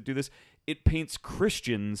exist that do this. It paints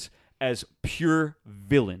Christians as pure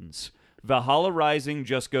villains. Valhalla Rising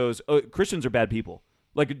just goes, oh, Christians are bad people.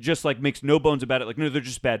 Like, it just, like, makes no bones about it. Like, no, they're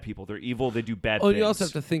just bad people. They're evil. They do bad things. You also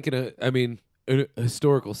have to think in a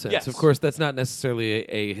historical sense. Yes. Of course, that's not necessarily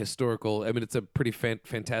a historical. I mean, it's a pretty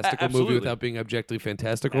fantastical movie Absolutely. without being objectively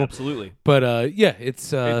fantastical. Absolutely. But yeah,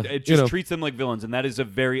 it's It just treats them like villains, and that is a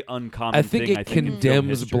very uncommon I think thing. it in film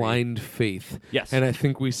condemns history. blind faith. Yes. And I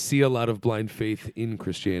think we see a lot of blind faith in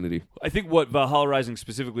Christianity. I think what Valhalla Rising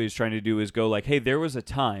specifically is trying to do is go like, hey, there was a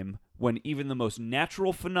time when even the most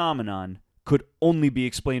natural phenomenon could only be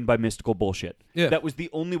explained by mystical bullshit. Yeah. That was the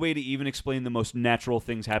only way to even explain the most natural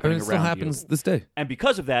things I happening mean, it still around happens you. this day. And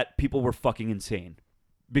because of that, people were fucking insane.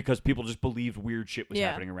 Because people just believed weird shit was Yeah.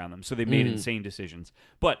 happening around them. So they made insane decisions.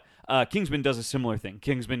 But Kingsman does a similar thing.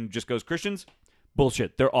 Kingsman just goes, Christians,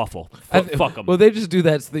 bullshit. They're awful. Fuck them. Well, they just do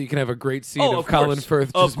that so that you can have a great scene of Colin course.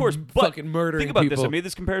 Firth Of just course. But fucking murdering think about people. this. I made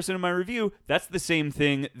this comparison in my review. That's the same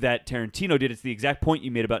thing that Tarantino did. It's the exact point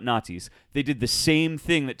you made about Nazis. They did the same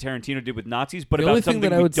thing that Tarantino did with Nazis, but The about only thing something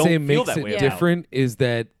that I we would don't say feel makes that it way about. different is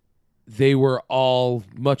that they were all,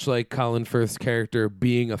 much like Colin Firth's character,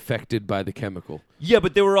 being affected by the chemical. Yeah,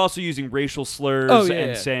 but they were also using racial slurs Oh, yeah, and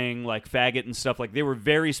yeah. saying like faggot and stuff. Like they were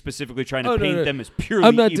very specifically trying to Oh, no, paint no. them as purely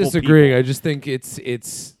I'm not evil disagreeing. people. I just think it's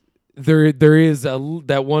there is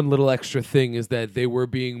that one little extra thing is that they were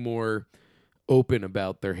being more open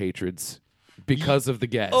about their hatreds because of the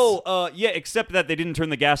gas. Yeah, except that they didn't turn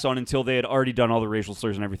the gas on until they had already done all the racial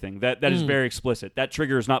slurs and everything. That is very explicit. That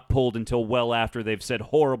trigger is not pulled until well after they've said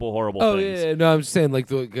horrible things. yeah. No, I'm just saying like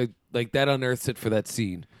that unearths it for that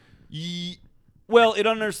scene. Well, it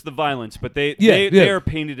unearths the violence, but they Yeah. are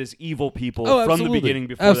painted as evil people Oh, from the absolutely. beginning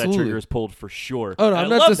before Absolutely. that trigger is pulled for sure. Oh no, And I'm I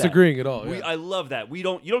not love that. disagreeing at all. Yeah. I love that. You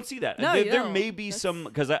don't see that. No, there you don't. may be some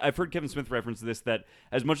because I've heard Kevin Smith reference this that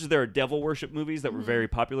as much as there are devil worship movies that were very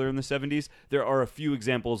popular in the 70s, there are a few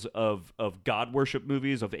examples of God worship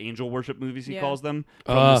movies, of angel worship movies he Yeah. calls them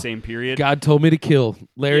from the same period. God told me to kill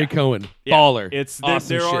Larry Yeah. Cohen. Yeah. Baller. It's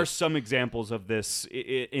awesome there are shit. some examples of this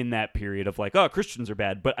in that period of like, oh, Christians are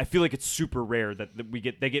bad, but I feel like it's super rare that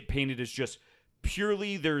they get painted as just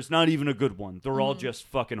purely there's not even a good one. They're all just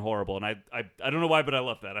fucking horrible, and I don't know why, but I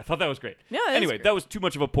love that. I thought that was great. Yeah, it is Anyway, great. that was too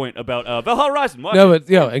much of a point about Valhalla Rising. Watch No, it.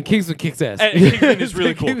 but and Kingsman kicks ass. And Kingsman is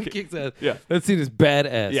really cool. Kingsman kicks ass. Yeah. That scene is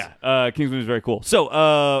badass. Yeah, Kingsman is very cool. So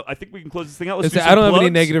I think we can close this thing out. Let's do I some don't have any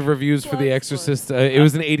plugs. negative reviews for The Plugs, Exorcist. It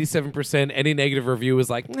was an 87%. Any negative review was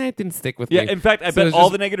like, it didn't stick with Yeah, me. in fact, I So bet it's all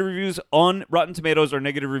just- the negative reviews on Rotten Tomatoes are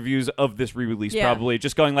negative reviews of this re-release. Yeah. Probably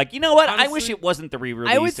just going like, you know what? I Honestly, wish it wasn't the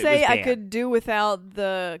re-release. I would It say was I bad. could do without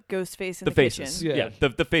the ghost face in The the, faces. kitchen. Yeah.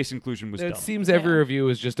 The face inclusion was It dumb. seems every Yeah. review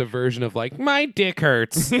is just a version of like, my dick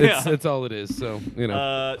hurts. Yeah. That's all it is. So, you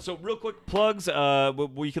know. So real quick plugs.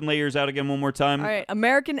 We can lay yours out again one more time. All right,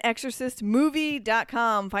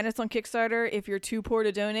 AmericanExorcistMovie.com. Find us on Kickstarter. If you're too poor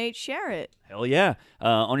to donate, share it. Hell yeah.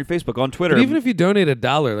 On your Facebook, on Twitter. But even if you donate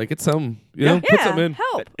 $1, like it's some, you know, put Yeah, some in.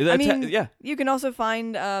 help. I That's mean, yeah. you can also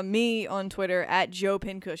find me on Twitter at Joe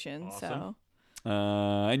Pincushion. Awesome. So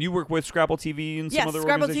And you work with Scrabble TV and some yes, other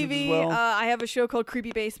Scrabble organizations TV. as well. I have a show called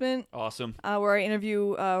Creepy Basement, Awesome. where I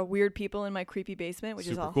interview weird people in my creepy basement, which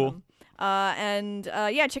is Super awesome. cool. And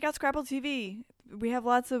yeah, check out Scrabble TV. We have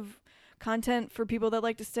lots of content for people that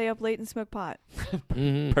like to stay up late and smoke pot.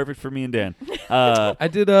 Perfect for me and Dan. I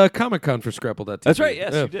did Comic-Con for Scrapple.tv. That's right.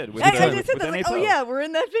 Yes, Yeah. you did. With, I with just said that. NA Like, oh Poe. yeah, we're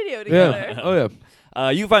in that video together. Yeah. Oh, yeah.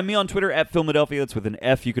 You can find me on Twitter at Philadelphia. That's with an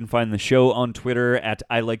F. You can find the show on Twitter at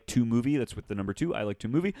I Like To Movie. That's with the number 2. I Like To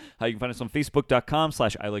Movie. You can find us on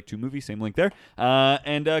Facebook.com/I Like To Movie. Same link there.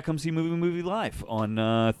 And come see Movie Live on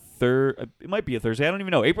it might be a Thursday. I don't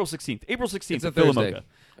even know. April 16th. April 16th. It's a at Thursday. Philamoka.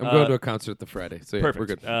 I'm going to a concert the Friday. So yeah, Perfect. we're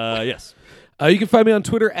good. Yes. You can find me on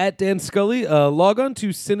Twitter at Dan Scully. Log on to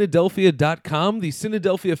Cinedelphia.com. The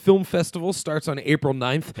Cinedelphia Film Festival starts on April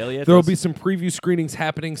 9th. Hell yeah, it There will does. be some preview screenings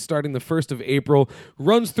happening starting the 1st of April.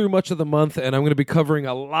 Runs through much of the month, and I'm going to be covering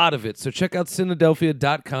a lot of it. So check out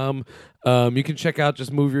Cinedelphia.com. You can check out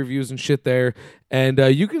just movie reviews and shit there. And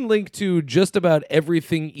you can link to just about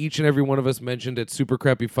everything each and every one of us mentioned at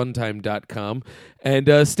supercrappyfuntime.com.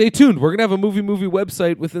 And stay tuned. We're going to have a movie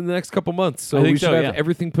website within the next couple months. So we should have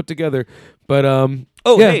everything put together. But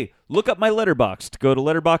hey, look up my Letterboxd. Go to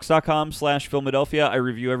letterboxd.com/Philadelphia. I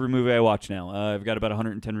review every movie I watch now. I've got about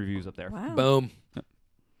 110 reviews up there. Wow. Boom.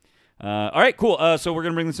 All right, cool. So we're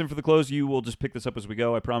going to bring this in for the close. You will just pick this up as we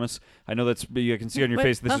go, I promise. I know I can see on your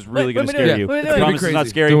face this is really going to scare you. What are we I doing? promise it's not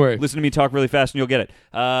scary. Don't worry. Listen to me talk really fast and you'll get it.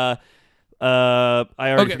 I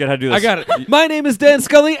already forgot how to do this. I got it. My name is Dan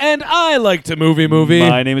Scully, and I like to movie.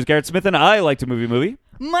 My name is Garrett Smith, and I like to movie.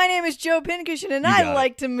 My name is Joe Pincushion, and I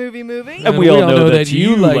like to movie. And we all know that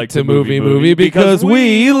you like to movie because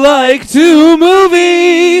we like to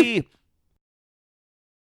movie.